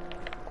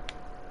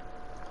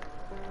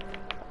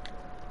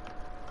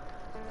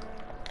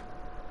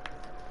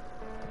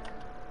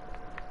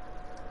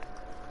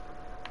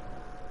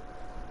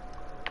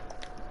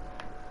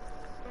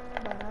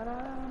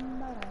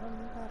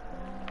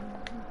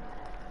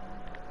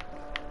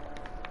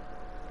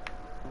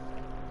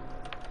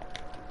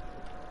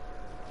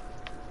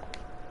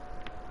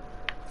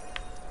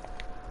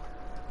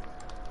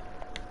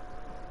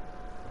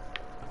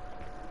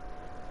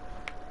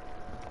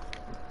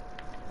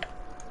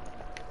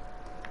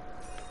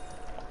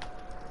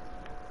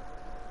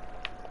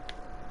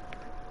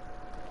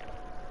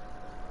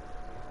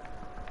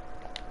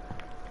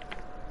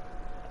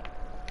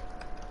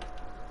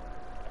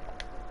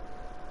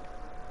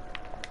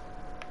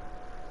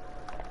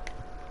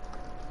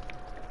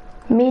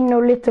 Mín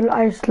og Little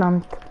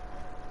Iceland.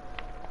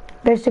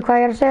 Veistu hvað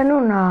ég er að segja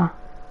núna?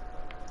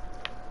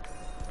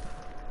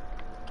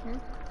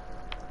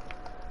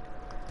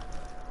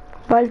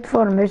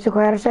 Valdform, veistu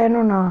hvað ég er að segja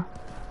núna?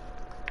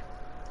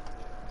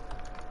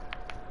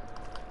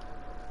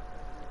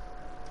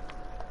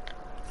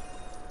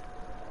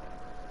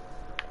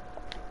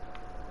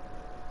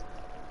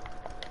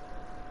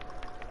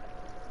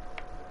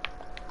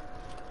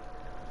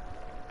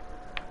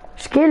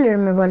 Skilur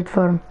mig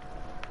Valdform?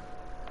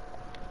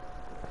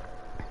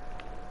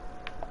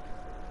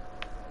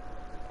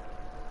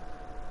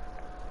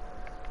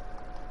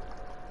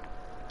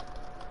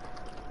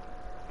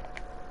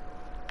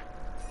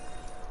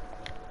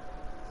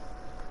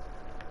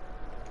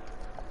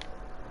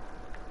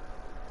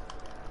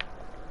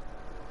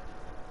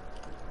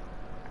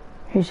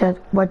 He said,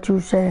 what you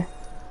say?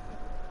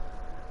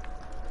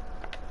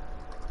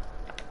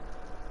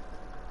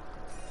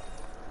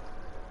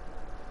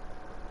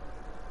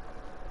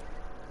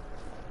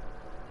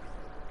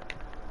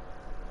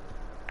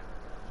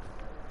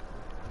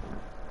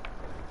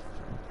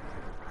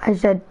 I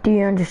said, do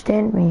you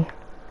understand me?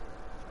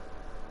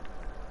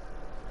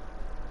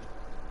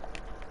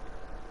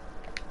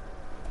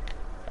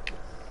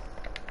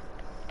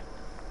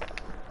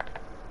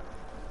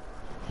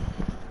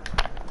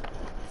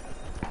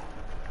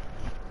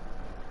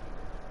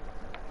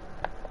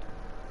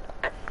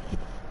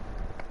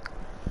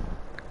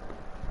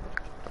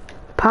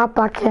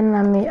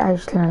 Pappakenami,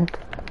 Iceland.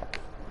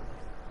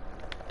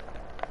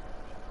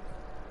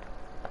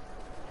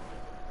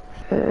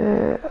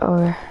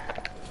 Okay.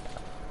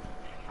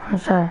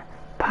 Så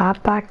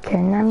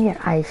Pappakenami,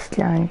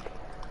 Iceland.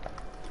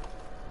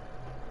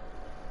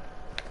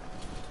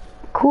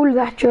 Cool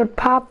that your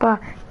papa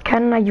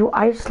kenna you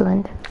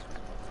Iceland.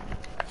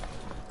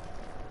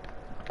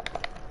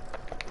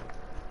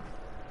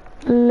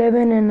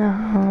 Living in a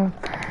home.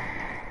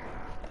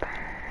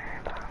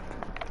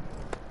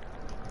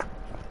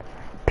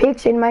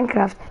 Pigs in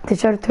Minecraft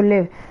deserve to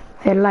live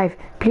their life.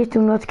 Please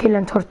do not kill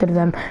and torture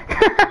them.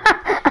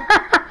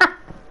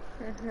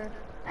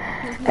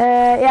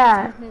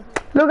 Yeah.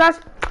 Lucas,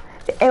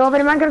 ef að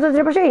vera í Minecraft að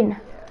drepa svín?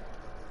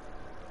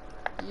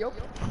 Yup.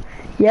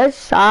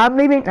 Yes, I'm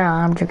leaving. No,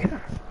 I'm joking.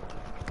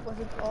 Was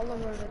it all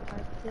over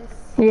like this?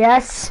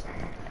 Yes.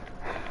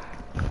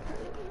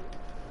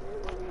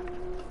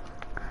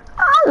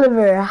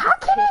 Oliver, how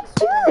can you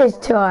do this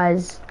to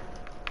us?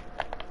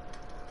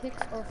 Pigs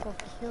are for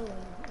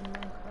killing in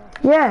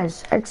Minecraft.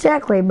 Yes,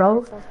 exactly,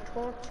 bro. For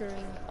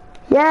torturing.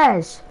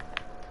 Yes.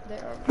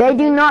 They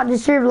do not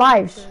deserve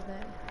lives. Them.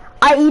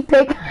 I eat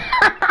pig.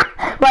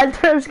 Wild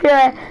Firm's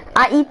good.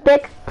 I eat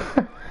pig.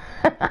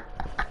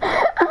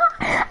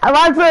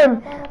 Wild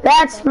Firm,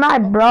 that's my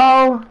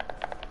bro.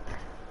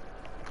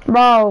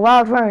 Bro,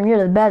 Wild Firm,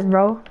 you're the best,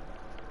 bro.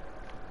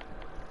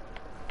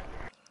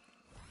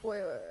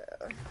 Wait.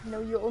 No,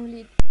 you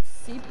only eat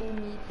Cebu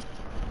meat.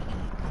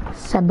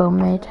 Sebo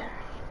mate.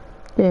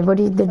 Yeah, what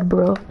he did,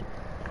 bro.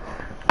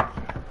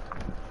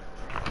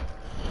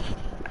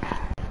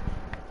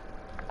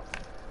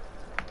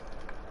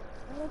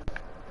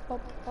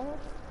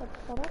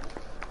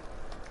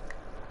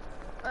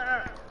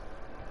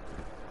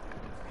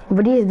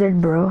 What is that,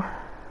 bro?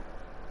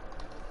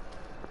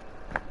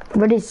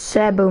 What is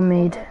Sabo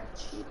made?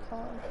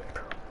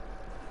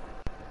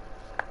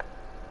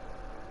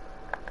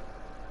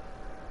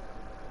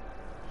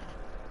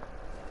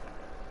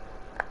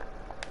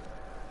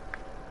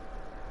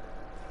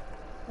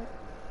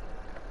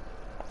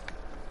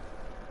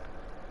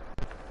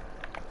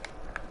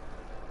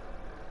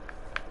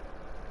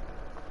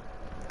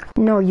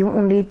 No, you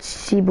only eat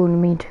seabone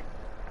meat.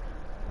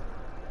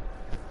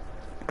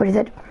 What is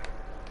that?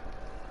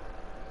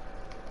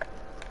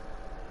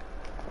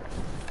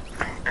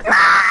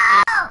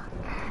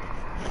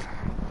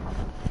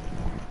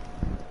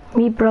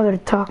 Me brother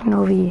talk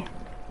Novi.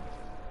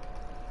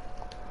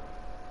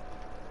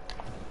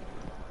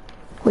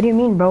 What do you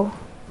mean, bro?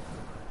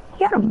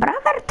 Your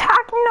brother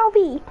talk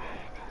Novi.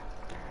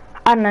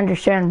 I don't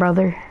understand,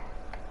 brother.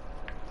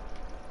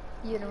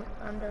 You don't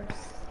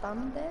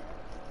understand it?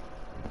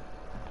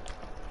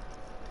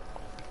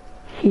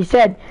 He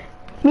said,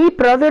 me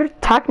brother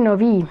talk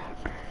Novi.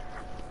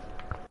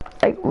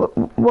 Like what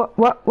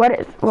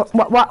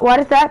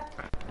is that?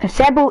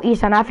 Cebu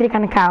is an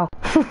African cow.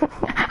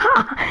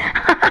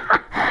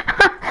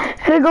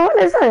 What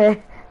is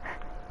it?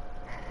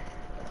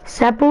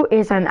 Cebu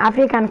is an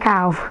African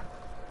cow.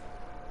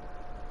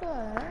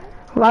 What?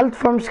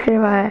 Wildform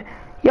skriver,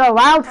 yo,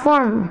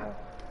 Wildform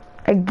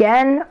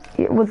again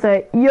with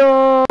a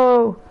yo.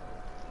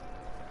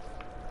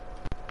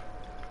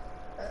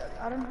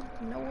 I don't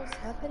know what's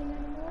happening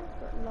anymore,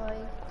 but like.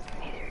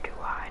 Neither do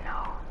I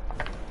know.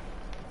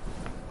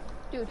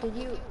 Dude, did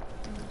you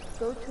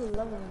go to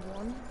level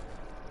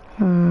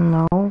 1?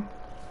 No.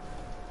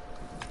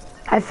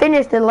 I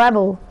finished the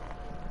level.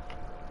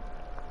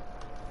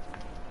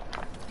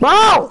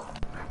 Bro!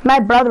 My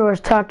brother was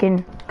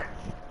talking.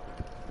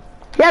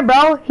 Yeah,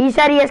 bro, he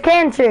said he has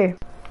cancer.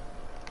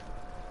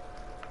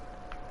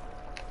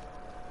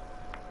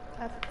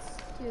 That's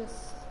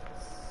just.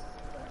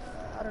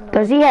 I don't know.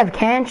 Does he have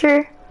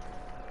cancer?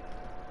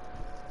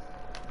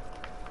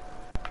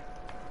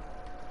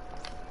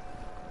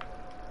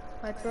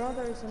 My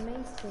brother is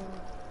amazing.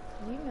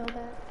 You know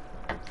that.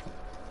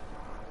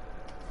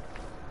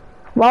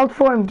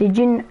 Wildform,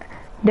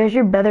 does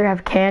your brother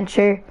have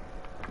cancer?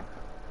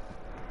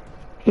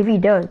 If he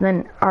does,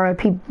 then RIP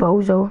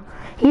Bozo.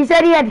 He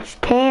said he had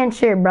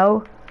cancer,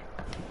 bro.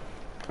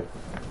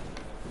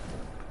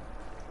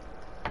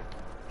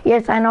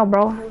 Yes, I know,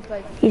 bro.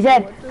 He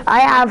said, I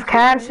have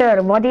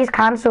cancer. What is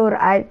cancer?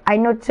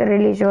 I'm not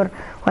really sure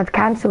what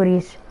cancer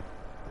is.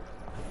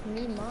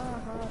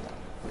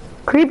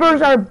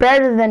 Creepers are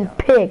better than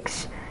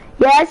pigs.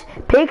 Yes,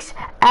 pigs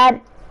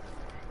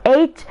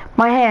ate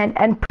my hand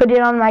and put it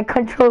on my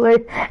controller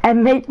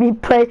and made me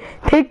play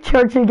Pig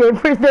Charger game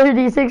for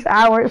 36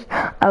 hours.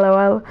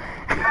 LOL.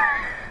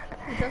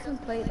 He doesn't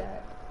play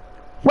that.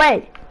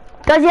 Wait,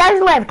 does he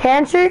actually have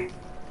cancer?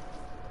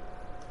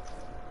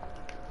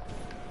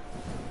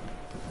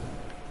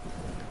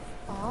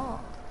 Oh.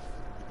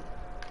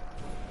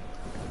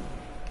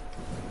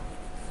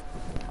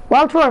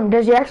 Wildform,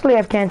 does he actually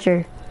have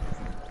cancer?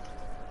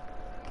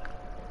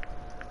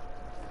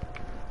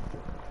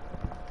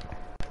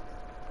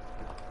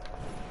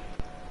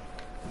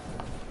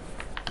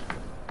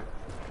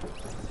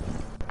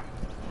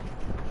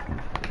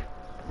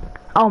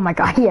 Oh my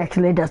god, he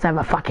actually does have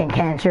a fucking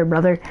cancer,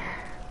 brother.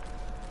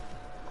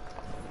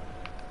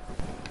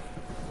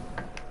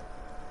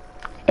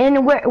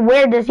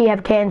 where does he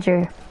have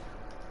cancer?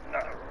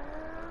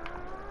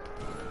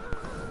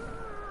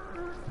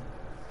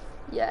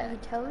 Yeah, he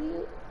tell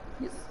you.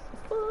 He's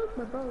fuck.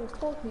 My brother was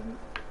talking.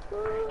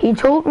 He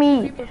told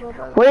me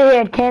where he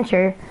had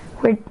cancer.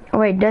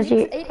 Wait, does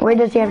he? Where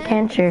does he have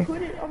cancer?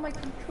 Put it on my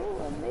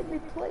controller and made me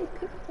play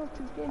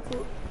Pikachu game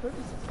for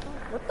 36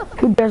 times. What the?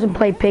 Who doesn't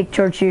play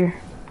Pikachu?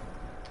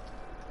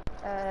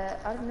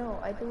 I don't know.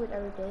 I do it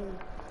every day.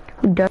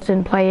 Who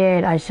doesn't play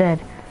it? I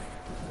said.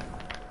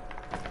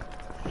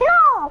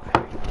 No.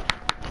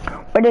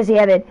 Where does he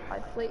have it? I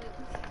play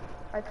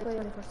 24/7. Like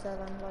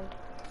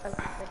I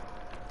like it.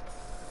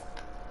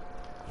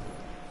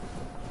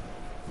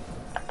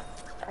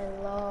 I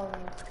love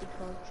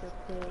Pikachu.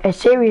 A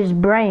serious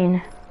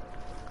brain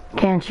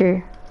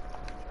cancer.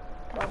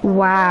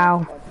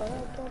 Wow.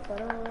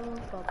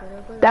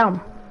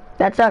 Damn.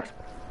 That sucks.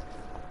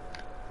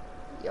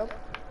 Yup.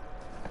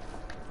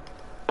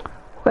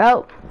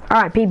 Well,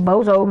 R.I.P.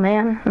 Bozo,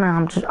 man.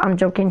 No, I'm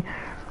joking.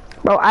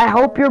 Bro, I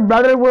hope your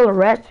brother will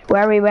rest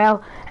very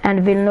well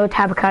and will not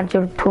have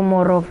cancer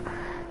tomorrow.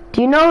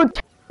 Do you know what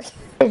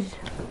is?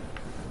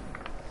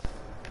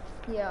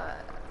 Yeah,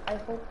 I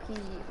hope he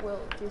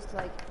will just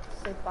like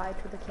say bye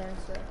to the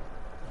cancer.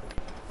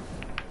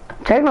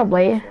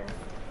 Technoblade.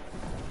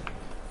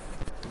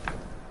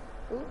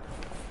 Ooh.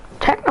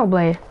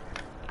 Technoblade.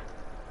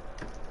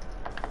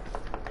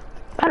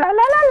 La la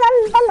la la la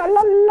la la la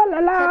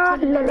la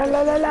la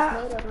la la la.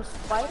 Made out of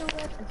spider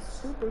web and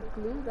super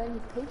glue. Then he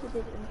painted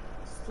it and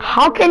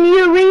How can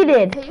you read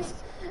it? paste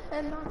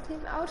and knocked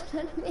him out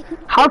and me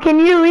How can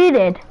you read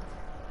it?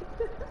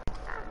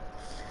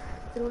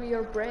 through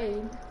your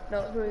brain.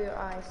 No, through your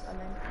eyes. I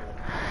meant.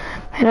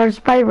 And our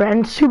spider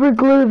and super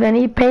glue, then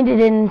he painted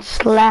it and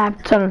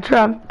slapped Donald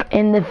Trump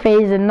in the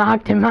face and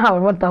knocked him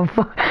out. What the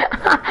fuck?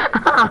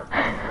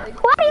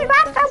 What is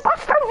that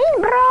supposed to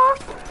mean, bro?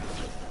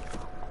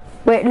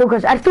 Wait,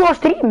 Lucas, ert þú á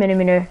streaminu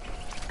mínu?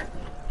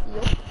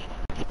 Yup.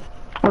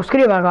 Og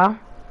skrifa eitthvað?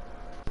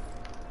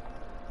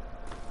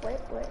 Wait,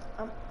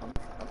 I'm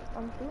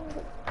doing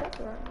the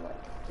background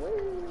like,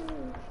 woo.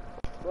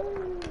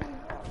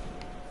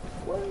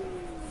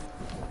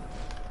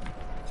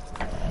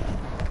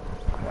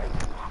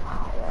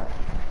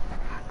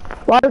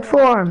 Wild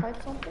form.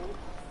 Type something?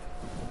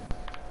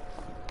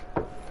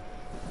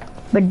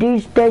 But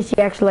does he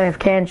actually have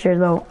cancer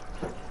though?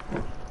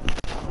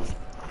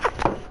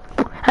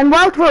 And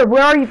Wildford,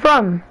 where are you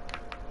from?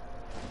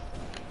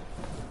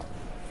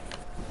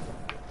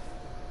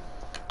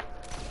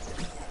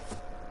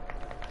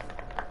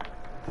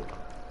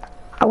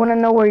 I want to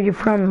know where you're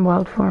from,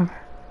 Wildford.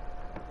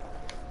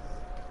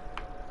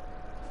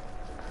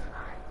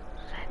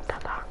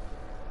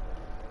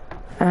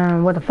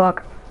 What the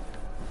fuck?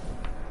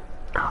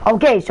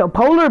 Okay, so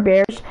polar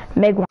bears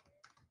make one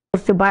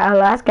to buy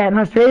Alaska and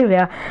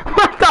Australia.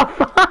 What the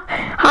fuck?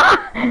 Huh?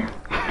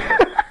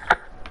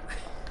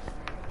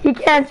 He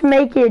can't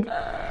make it.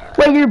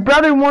 Wait, your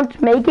brother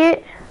won't make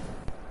it?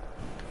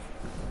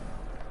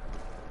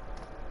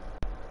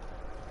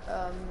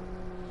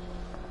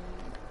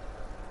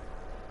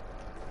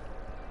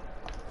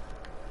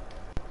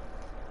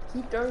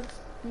 He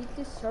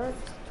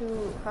deserves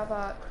to have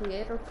a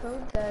creator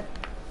code that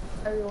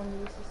everyone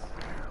uses.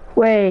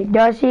 Wait,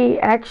 does he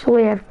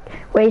actually have...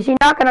 Wait, is he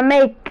not gonna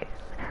make...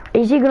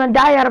 Is he gonna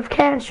die out of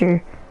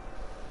cancer?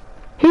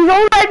 He's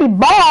already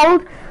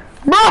bald!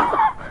 Bro!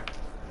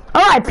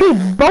 R.I.P.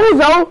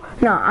 Bozo!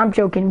 No, I'm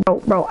joking,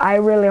 bro. I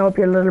really hope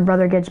your little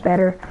brother gets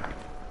better.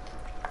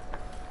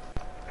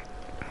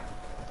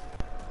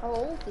 How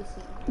old is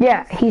he?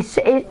 Yeah,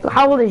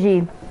 how old is he?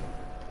 Is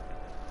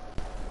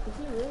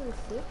he really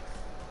sick?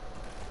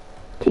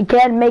 He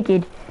can't make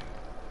it.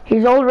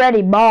 He's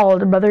already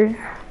bald, brother.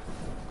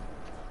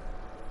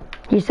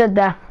 You said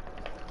that.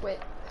 Wait,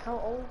 how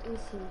old is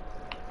he?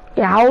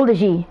 Yeah, how old is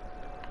he?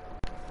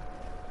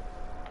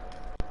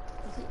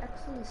 Is he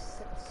actually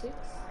 6?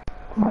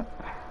 What?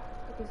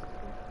 Because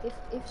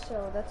if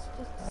so, that's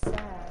just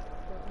sad.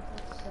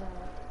 That's sad.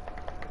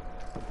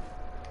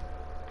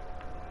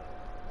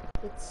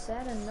 It's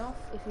sad enough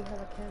if you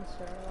have a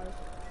cancer. Like,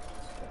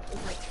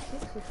 is like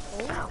 6 years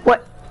old?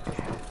 What?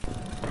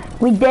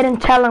 We didn't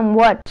tell him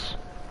what.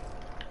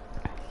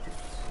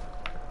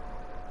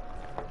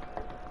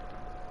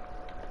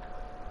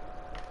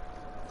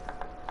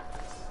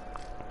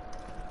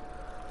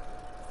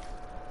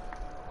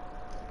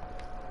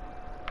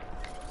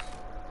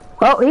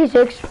 Well, he's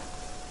 6.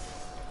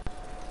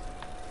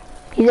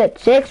 He's at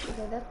 6. Okay,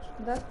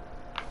 that.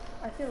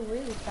 I feel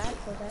really bad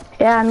for that.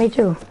 Yeah, me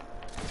too.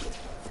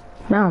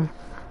 No.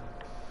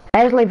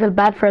 I actually feel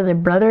bad for the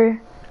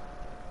brother.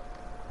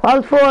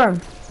 Wild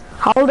form.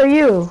 How old are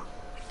you?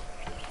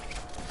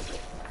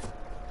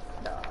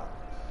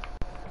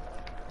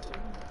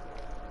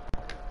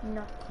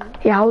 Not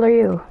Yeah, how old are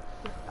you?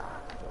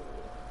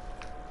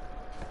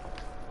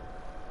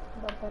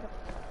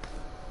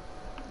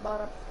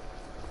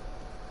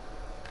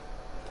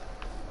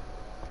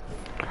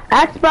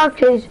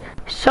 Xbox is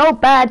so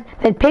bad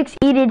that pigs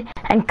eat it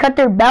and cut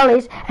their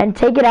bellies and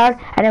take it out,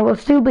 and it will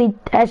still be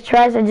as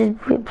trash and just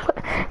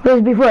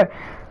This before.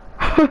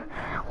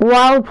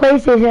 While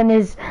PlayStation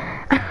is...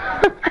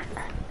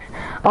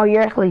 Oh,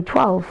 you're actually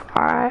 12.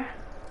 Alright.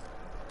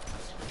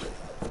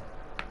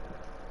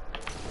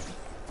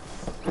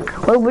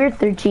 Well, we're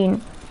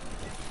 13.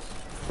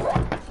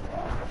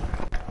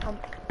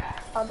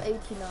 I'm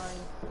 89.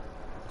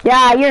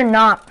 Yeah, you're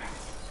not.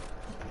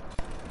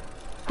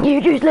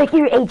 You're just like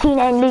you're 18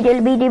 and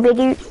little bitty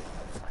bigger.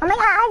 Oh my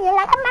god, you're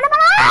like a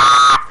motherfucker.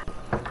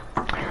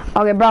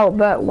 Okay, bro,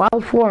 but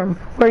wild form,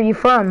 where are you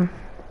from?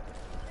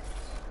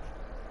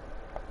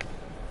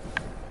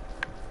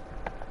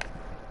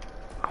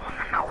 I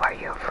wanna know where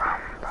you're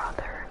from,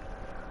 brother.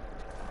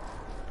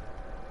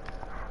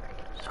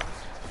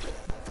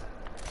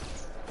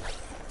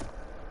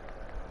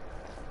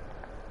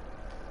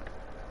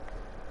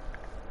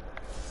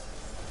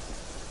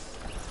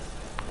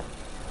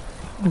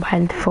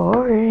 Wild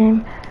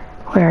form,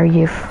 where are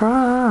you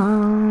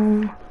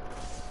from?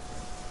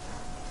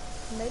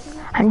 Maybe.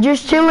 I'm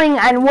just chilling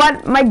and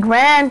what my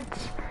grand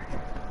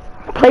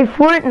play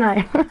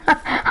Fortnite.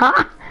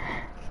 Huh?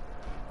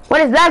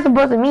 What is that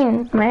supposed to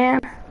mean, man?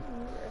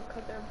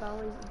 Cut their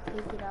bellies and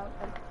take it out,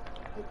 and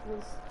it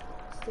was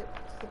stupid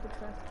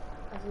trash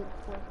as it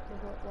for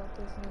what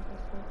this name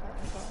is from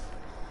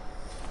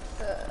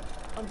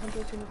I'm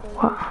 124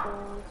 years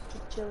old,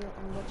 just chilling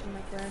and watching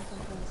my grandson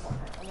playing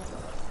Fortnite. Oh my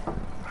god.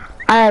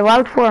 Alright,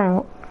 wild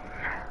form.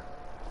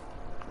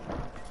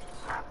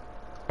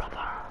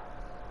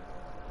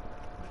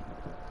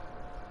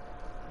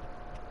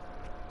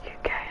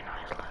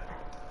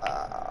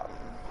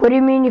 What do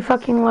you mean you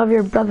fucking love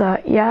your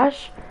brother?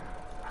 Yes,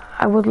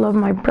 I would love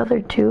my brother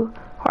too.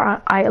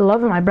 Or I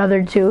love my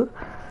brother too.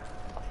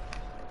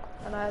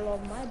 And I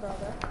love my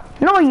brother.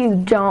 No, you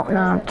don't.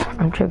 No,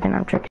 I'm joking.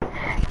 I'm joking.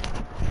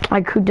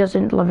 Like, who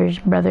doesn't love his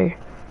brother?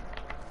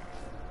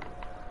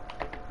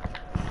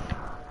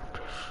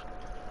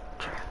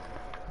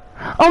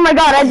 Oh my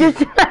god, I just...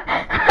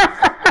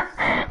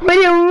 What do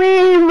you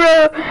mean,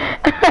 bro?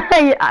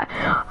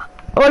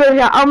 What is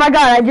that? Oh my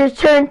god, I just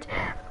turned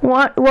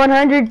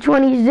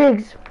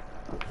 126.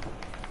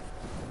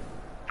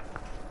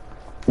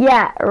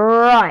 Yeah,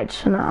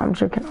 right. No, I'm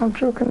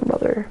joking,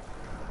 brother.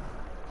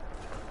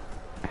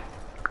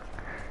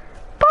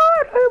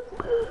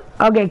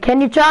 Okay, can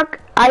you talk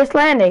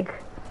Icelandic?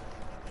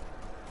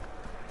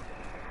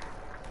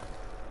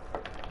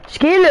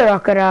 Skilur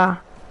okkar það?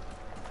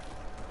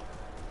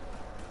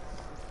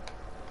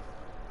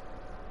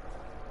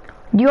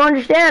 Do you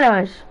understand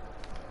us?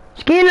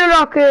 Skilur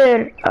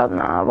okkar? Oh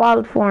no,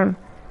 wild form.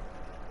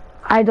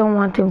 I don't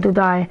want him to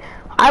die.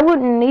 I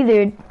wouldn't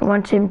either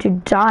want him to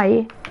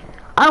die.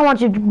 I don't want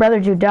your brother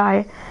to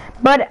die.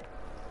 But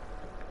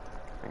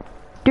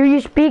do you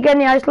speak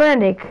any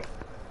Icelandic?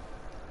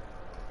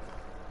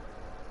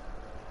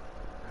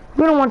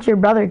 We don't want your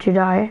brother to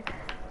die.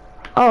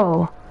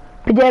 Oh,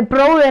 but their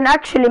brother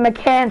actually med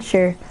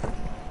cancer.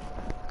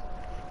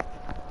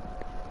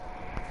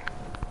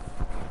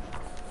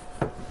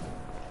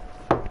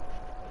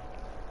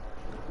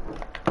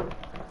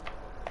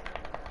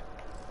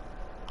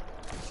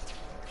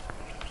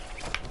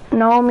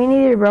 No, me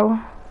neither, bro.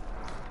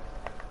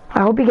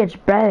 I hope he gets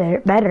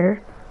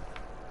better.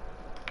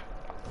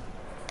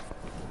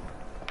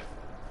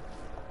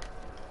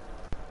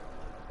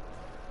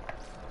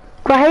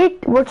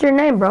 Right? What's your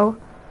name, bro?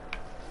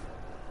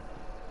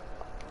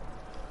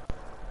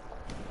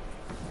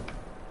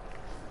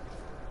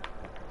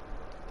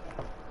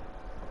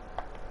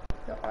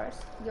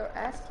 You're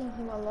asking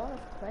him a lot of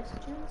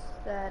questions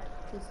that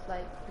he's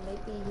like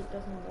maybe he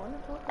doesn't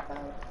want to talk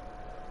about.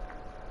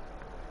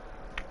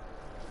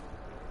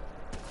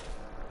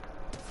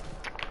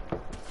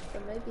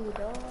 But maybe he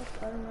does,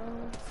 I don't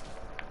know.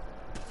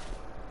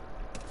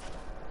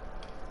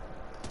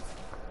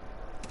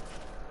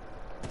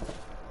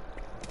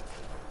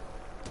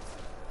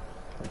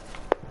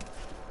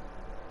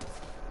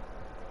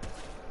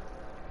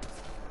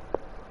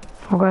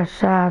 Vad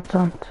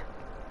satan.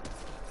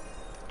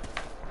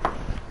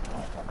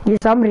 Det är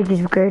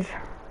samriksgud.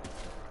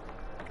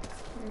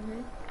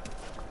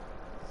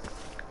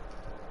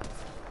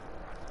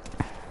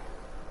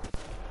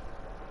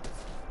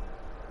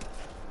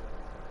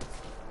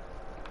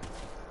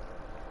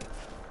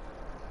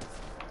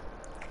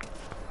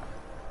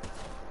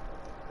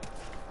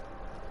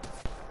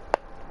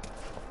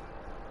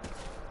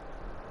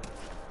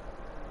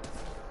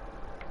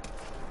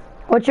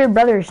 What's your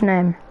brother's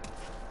name?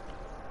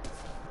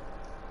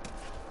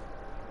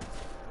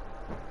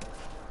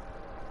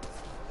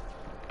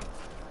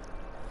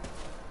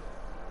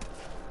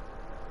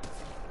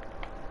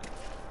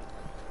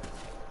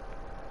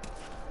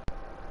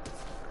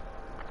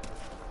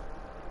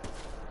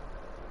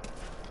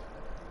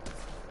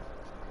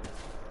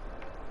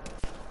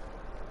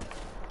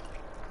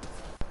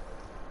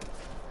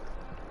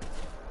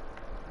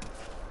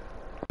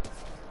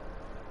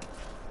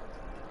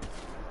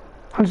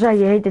 Han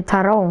säger jag heter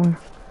Taron.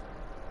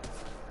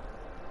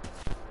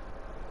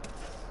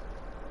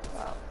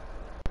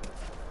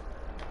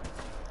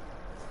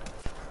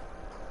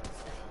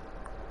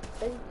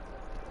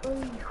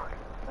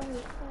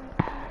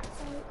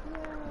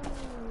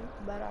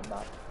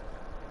 Barabop.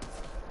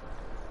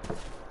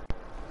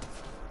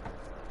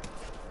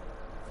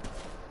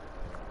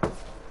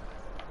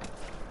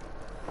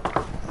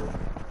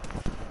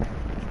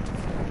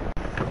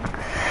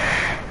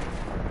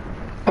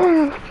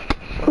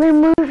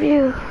 Remove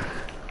you.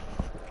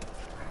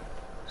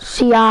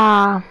 See,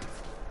 I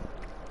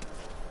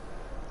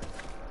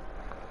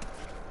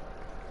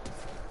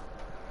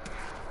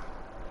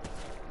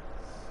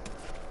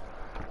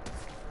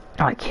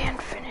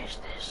can't finish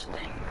this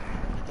thing.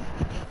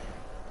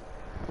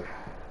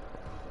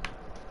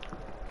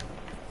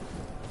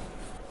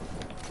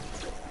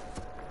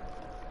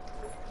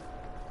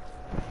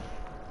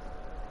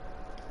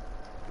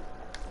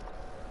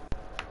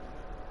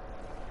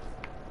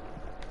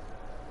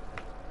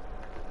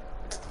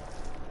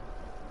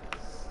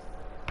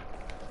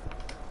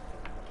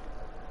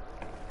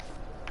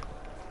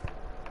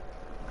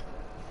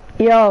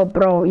 Yo,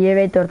 bro, ég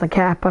veit þú ert að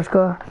keppa,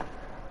 sko.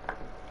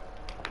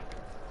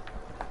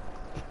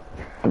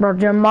 Bro,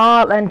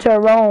 Jamal and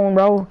Tyrone,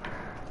 bro.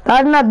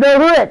 That's not the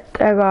hood,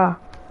 nigga.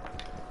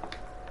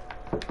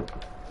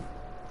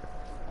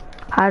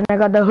 I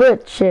got the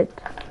hood shit.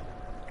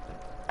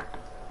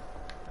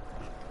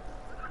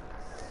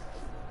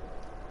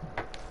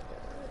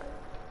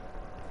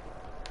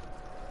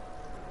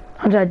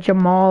 I said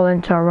Jamal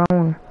and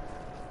Tyrone.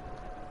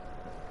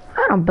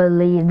 I don't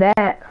believe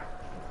that.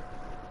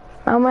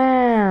 Oh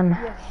man.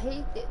 You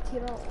hate it, you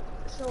know.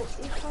 So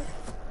if I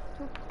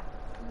took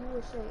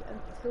USA and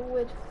threw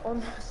it on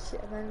Russia,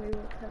 then we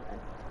would have an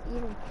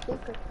even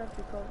bigger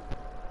country called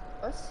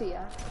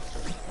Russia.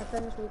 And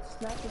then it would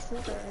snap the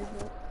sugar and it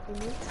would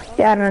remove all.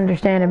 Yeah, I don't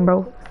understand him,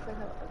 bro.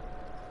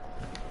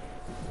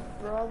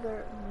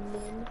 Brother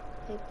Min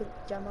hated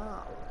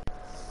Jamal.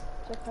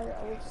 So I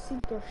would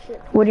sink your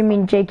ship. What do you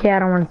mean, JK? I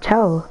don't want to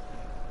tell.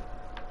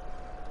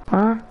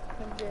 Huh?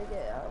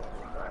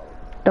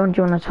 Don't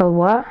you want to tell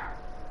what?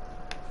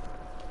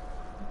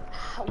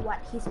 What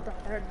his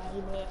brother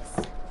name is,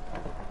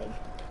 I think.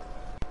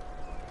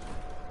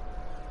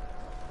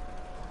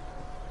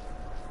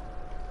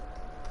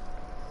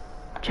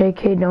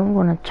 JK don't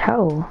want to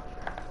tell.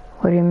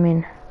 What do you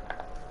mean?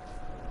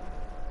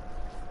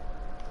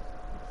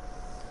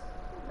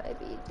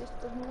 Maybe he just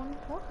doesn't want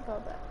to talk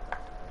about that.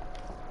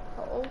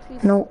 How old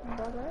his No,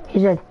 brother is. he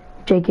said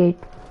JK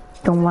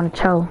don't want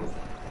to tell.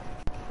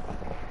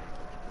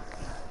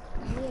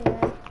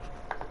 Yeah.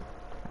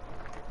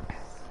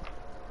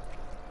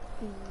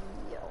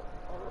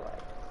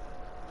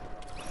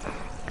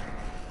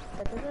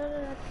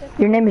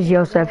 Your name is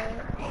Joseph.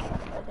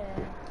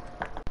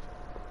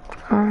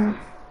 My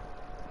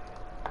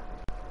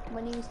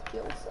name is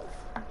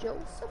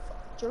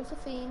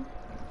Josephine.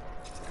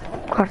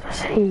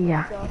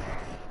 Cortesia.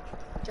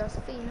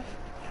 Josephine.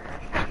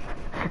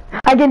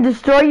 I can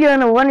destroy you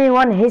in a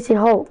 1v1 Hissy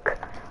Hulk.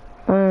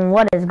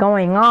 What is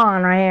going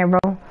on right here,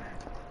 bro?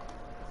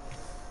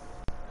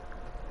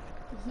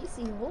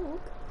 Hissy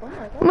Hulk? Oh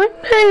my god. My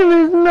name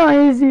is not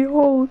Hissy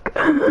Hulk.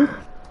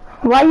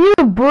 Why you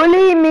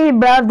bully me,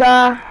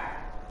 brother?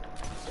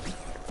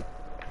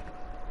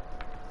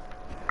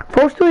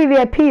 Fórstu í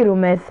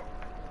VIP-rúmið?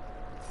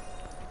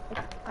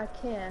 I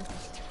can't.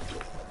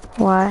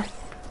 Why?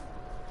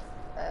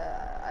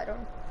 I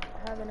don't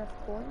have enough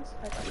coins.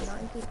 I got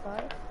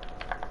 95.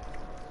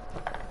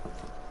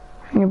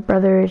 Your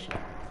brother is...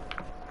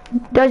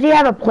 Does he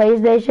have a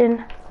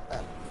PlayStation?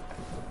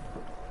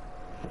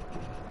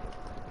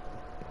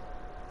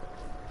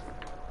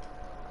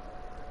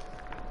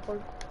 Or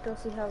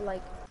does he have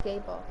like gay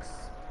box?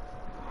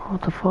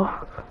 What the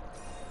fuck?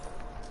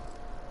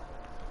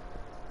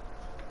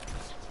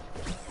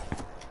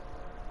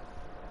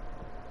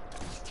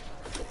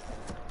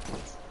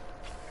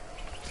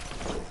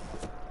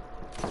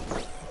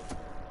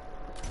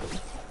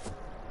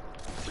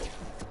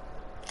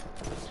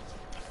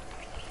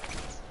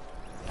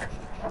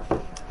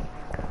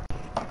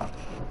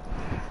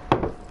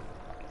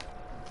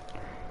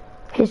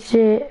 Is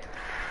it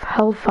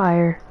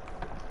Hellfire?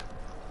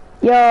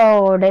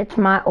 Yo, that's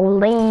my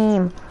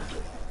Olim.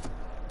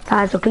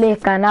 Það er svo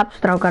klikka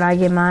nafnstrákar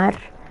að ég maður.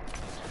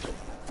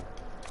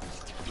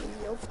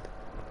 Yup.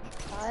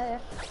 Það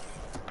er.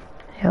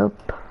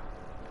 Yup.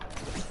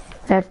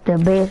 That's the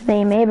best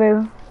name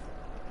ever.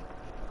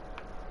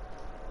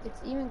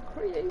 It's even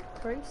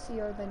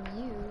crazier than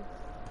you.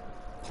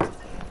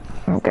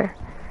 Okay.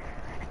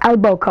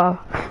 Elbow call.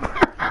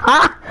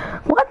 Ah!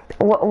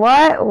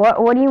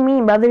 What do you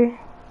mean, brother?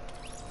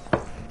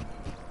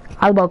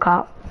 Elbow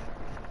call.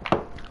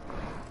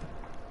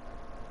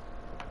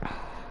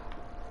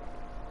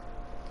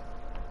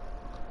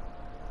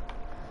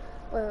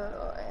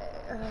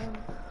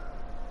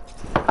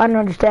 I don't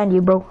understand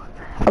you, bro.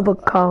 Elbow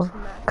call.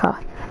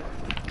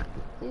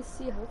 You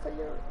see,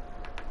 Hellfire,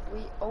 we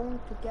own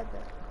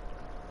together.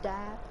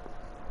 Dad.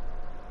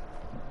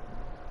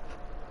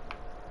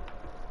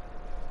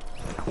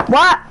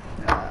 What?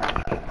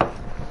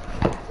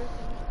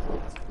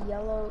 It's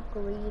yellow,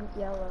 green,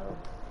 yellow.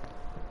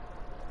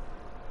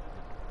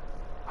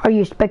 Are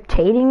you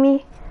spectating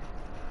me?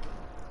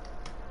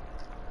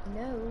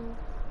 No,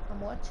 I'm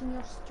watching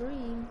your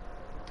stream.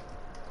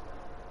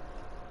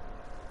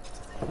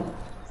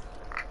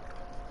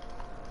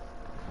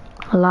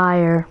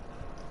 Liar.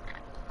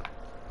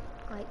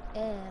 I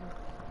am.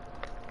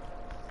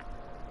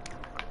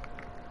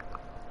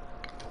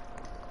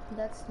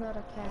 That's not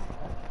a cat.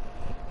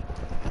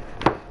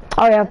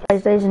 Oh yeah,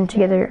 PlayStation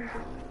together.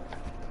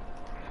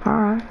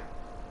 Alright.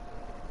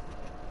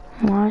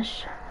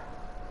 Nice.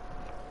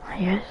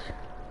 Yes.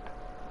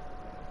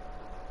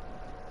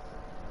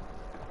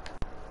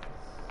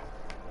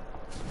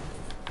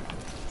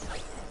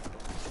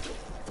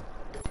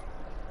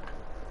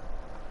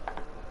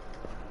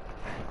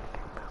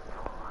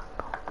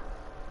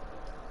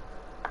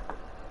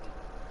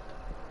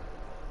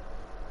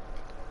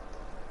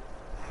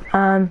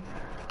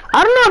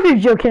 I don't know if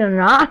you're joking or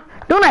not.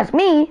 Don't ask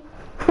me.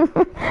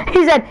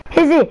 He said,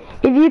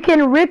 if you can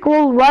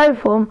rickroll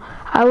rifle,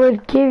 I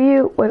would give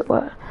you, wait,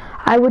 what?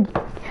 I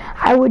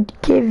would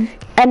give,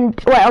 and,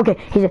 wait, okay.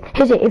 He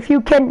said, if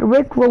you can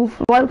rickroll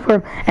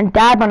rifle and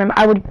dab on him,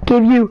 I would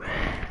give you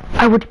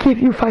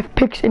 5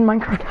 picks in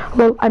Minecraft.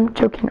 Well, I'm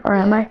joking, or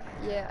am I?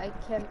 Yeah,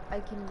 I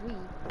can read.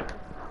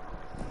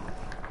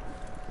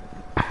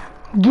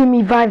 Give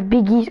me 5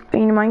 biggies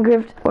in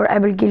Minecraft, or I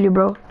will kill you,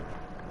 bro.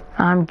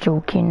 I'm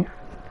joking.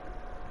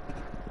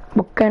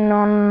 Booking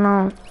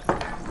on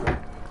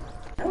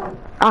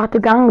the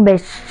gang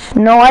base.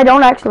 No, I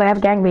don't actually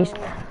have gang base.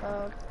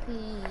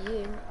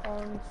 Peeing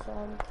on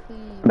some pee.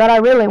 But I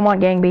really want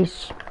gang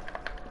base.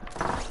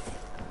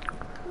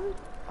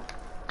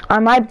 I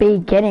might be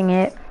getting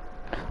it.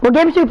 What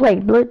games do you play?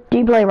 Do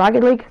you play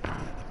Rocket League?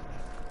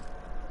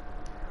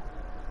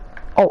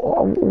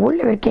 Oh, what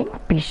level gang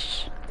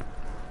base?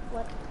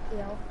 What?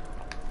 Yeah.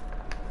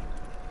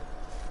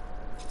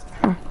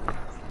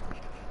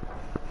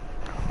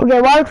 Okay,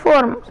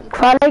 Wildform,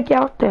 hvað leik ég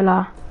áttu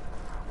eiginlega?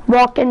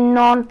 Walking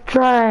on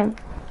train.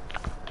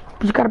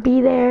 Just gotta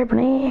be there,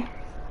 buddy.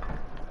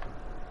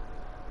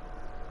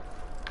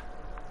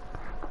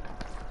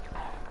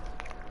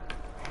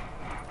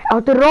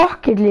 Áttu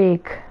Rocket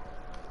League.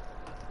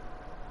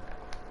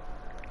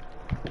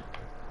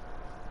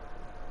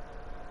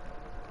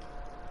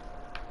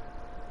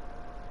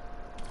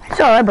 It's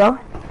alright, bro.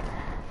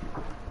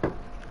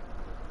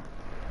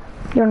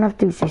 You don't have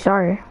to say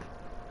sorry.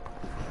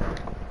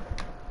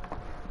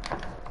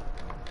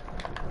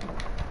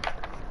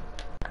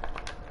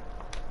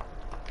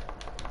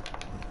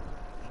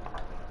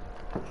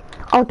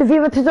 Áttu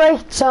FIFA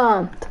 21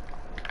 samt.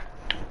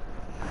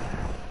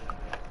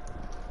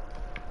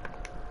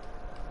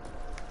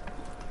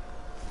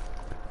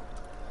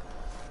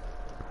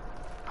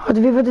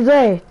 Áttu FIFA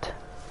 21.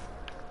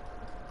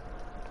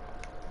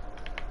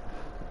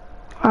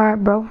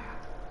 Alright, bro.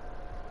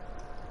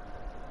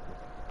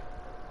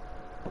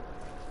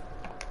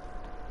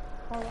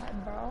 Alright,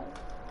 bro.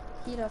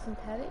 He doesn't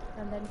have it,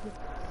 and then he.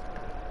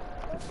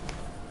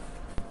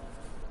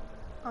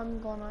 I'm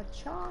gonna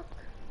chalk.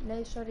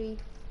 Nei, sorry.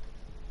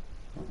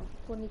 I'm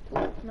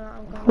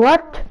gonna.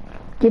 What?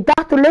 Ég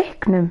datt úr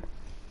leiknum.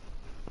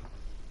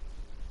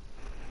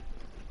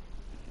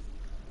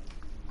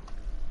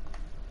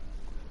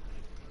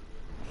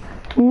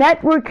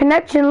 Network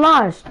connection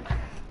lost.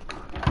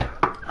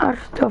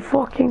 Ertu að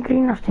fucking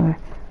grínast í mig?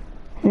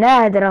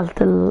 Nei, þetta allt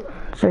til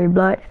sorry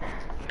blood.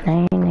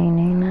 Nei.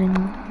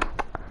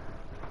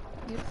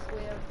 You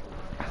swear.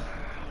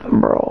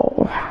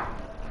 Bro.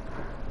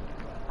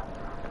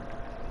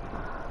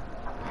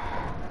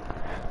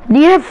 Do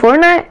you have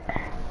Fortnite?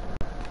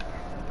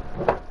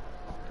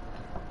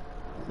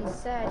 He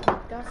said he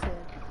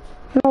doesn't.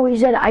 No, he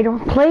said I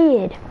don't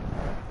play it.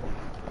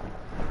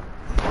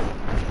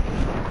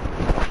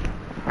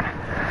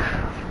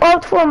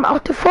 Outform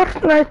out to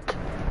Fortnite.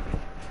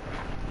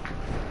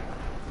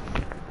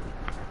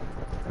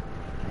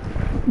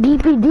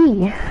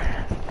 DPD.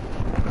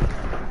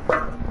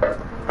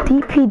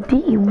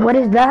 DPD, what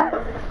is that?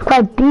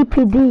 Called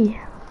DPD.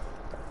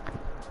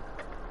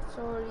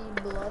 Sorry,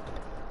 blood.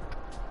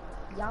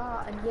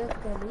 Yeah, and yes,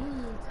 the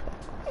read.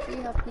 We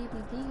have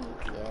DPD.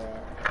 Yeah,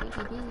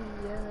 DPD.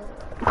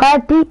 Yeah.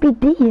 Called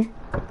DPD.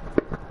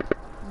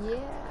 Yeah,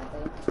 I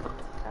think.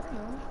 I don't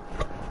know.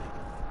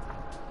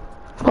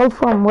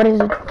 Outform, what is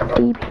it?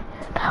 DP.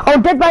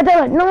 Oh, Dead by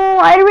Daylight. No,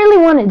 I really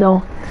want it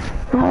though.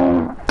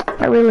 No,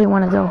 I really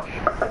want it though.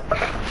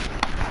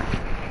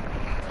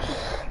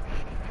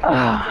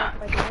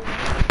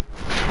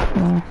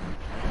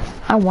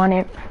 I want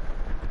it.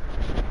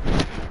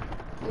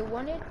 You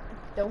want it?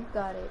 Don't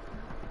got it.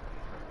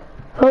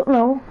 Oh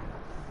no.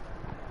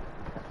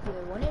 You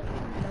want it?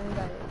 Don't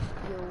got it.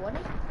 You want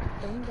it?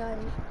 Don't got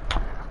it.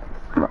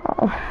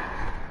 Bro.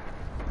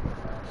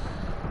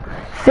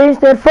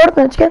 Finnst þér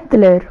Fortnite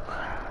skemmtilegur?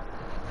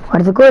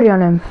 Ertu góður í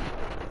honum?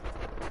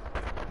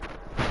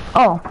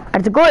 Ó,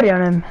 ertu góður í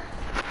honum?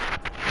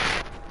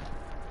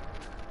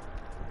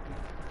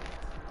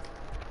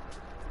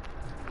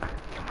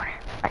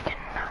 I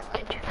cannot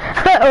get you.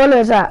 What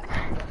is that?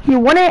 You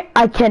want it?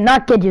 I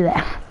cannot get you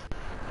that.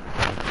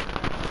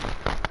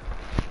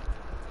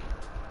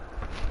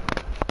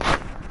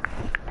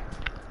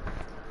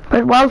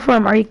 But wild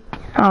form, are you?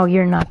 Oh,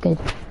 you're not dead.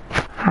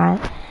 Alright.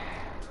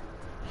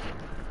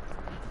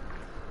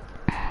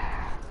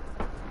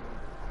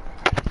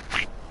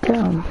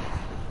 Damn.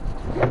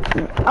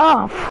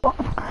 Oh, fuck.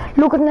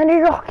 Look at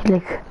the rocket,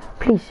 like,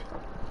 please.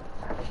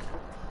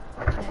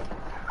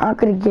 I'm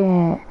gonna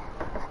get.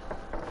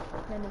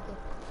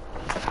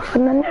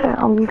 Den är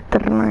aldrig.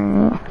 Den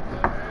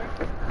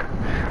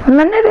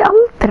är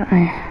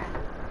aldrig.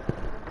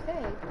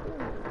 Okay,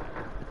 cool.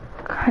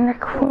 Kinda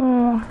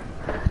cool.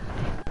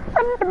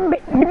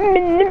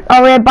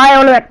 Alright, bye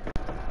Oliver.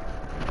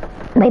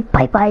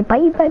 Bye.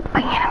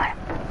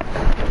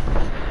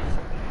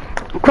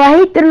 Vad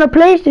heter den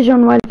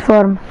PlayStation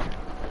Wildform?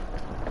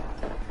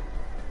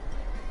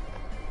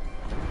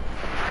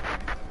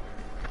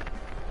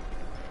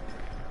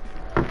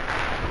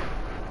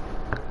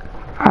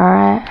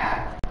 Alright.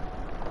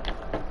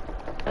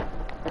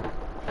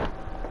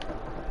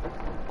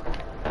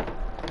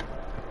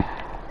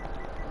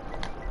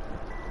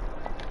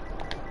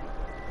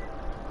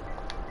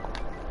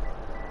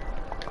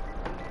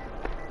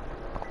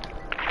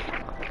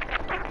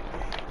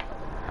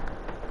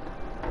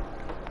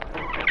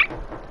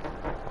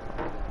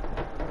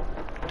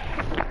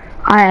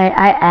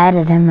 I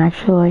added him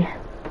actually.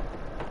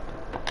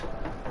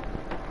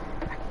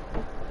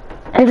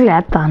 Jag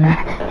lät han.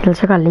 Jag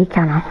ska lika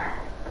honom.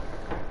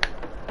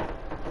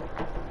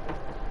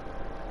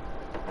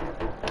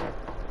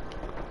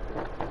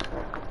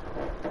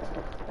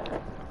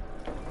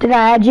 Did I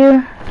add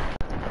you?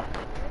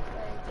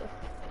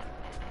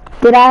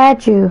 Did I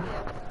add you?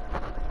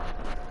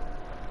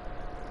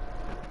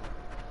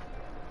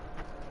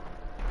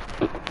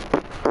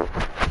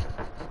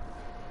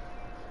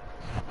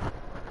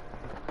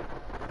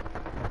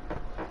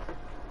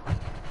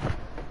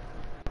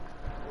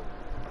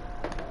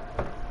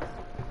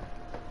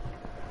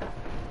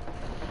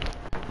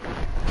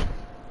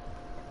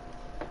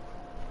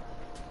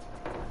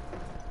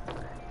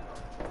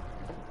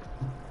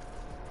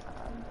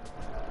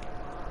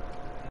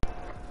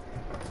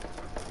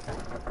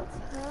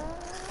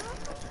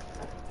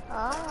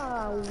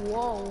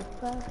 Whoa.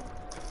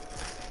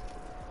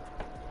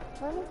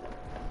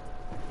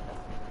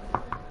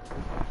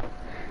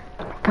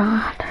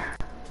 God.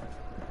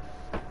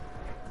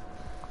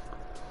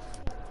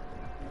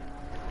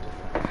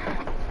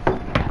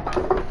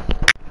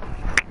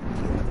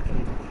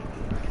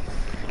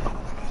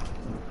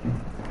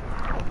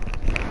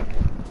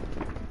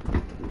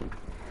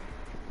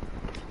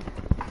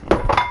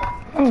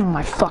 Oh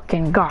my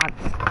fucking God.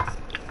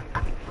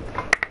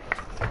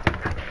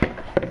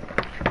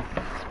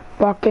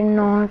 Fucking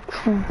not.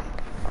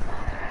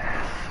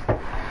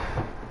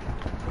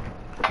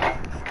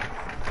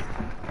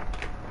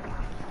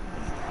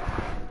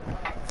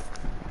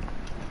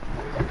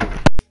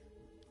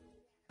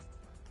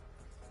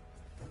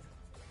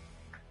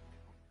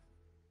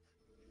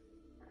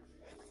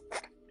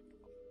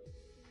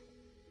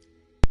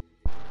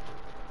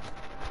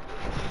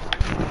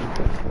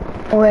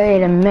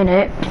 Wait a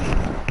minute.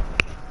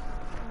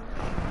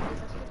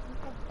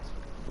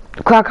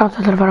 Qua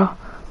cazzo te lo farò?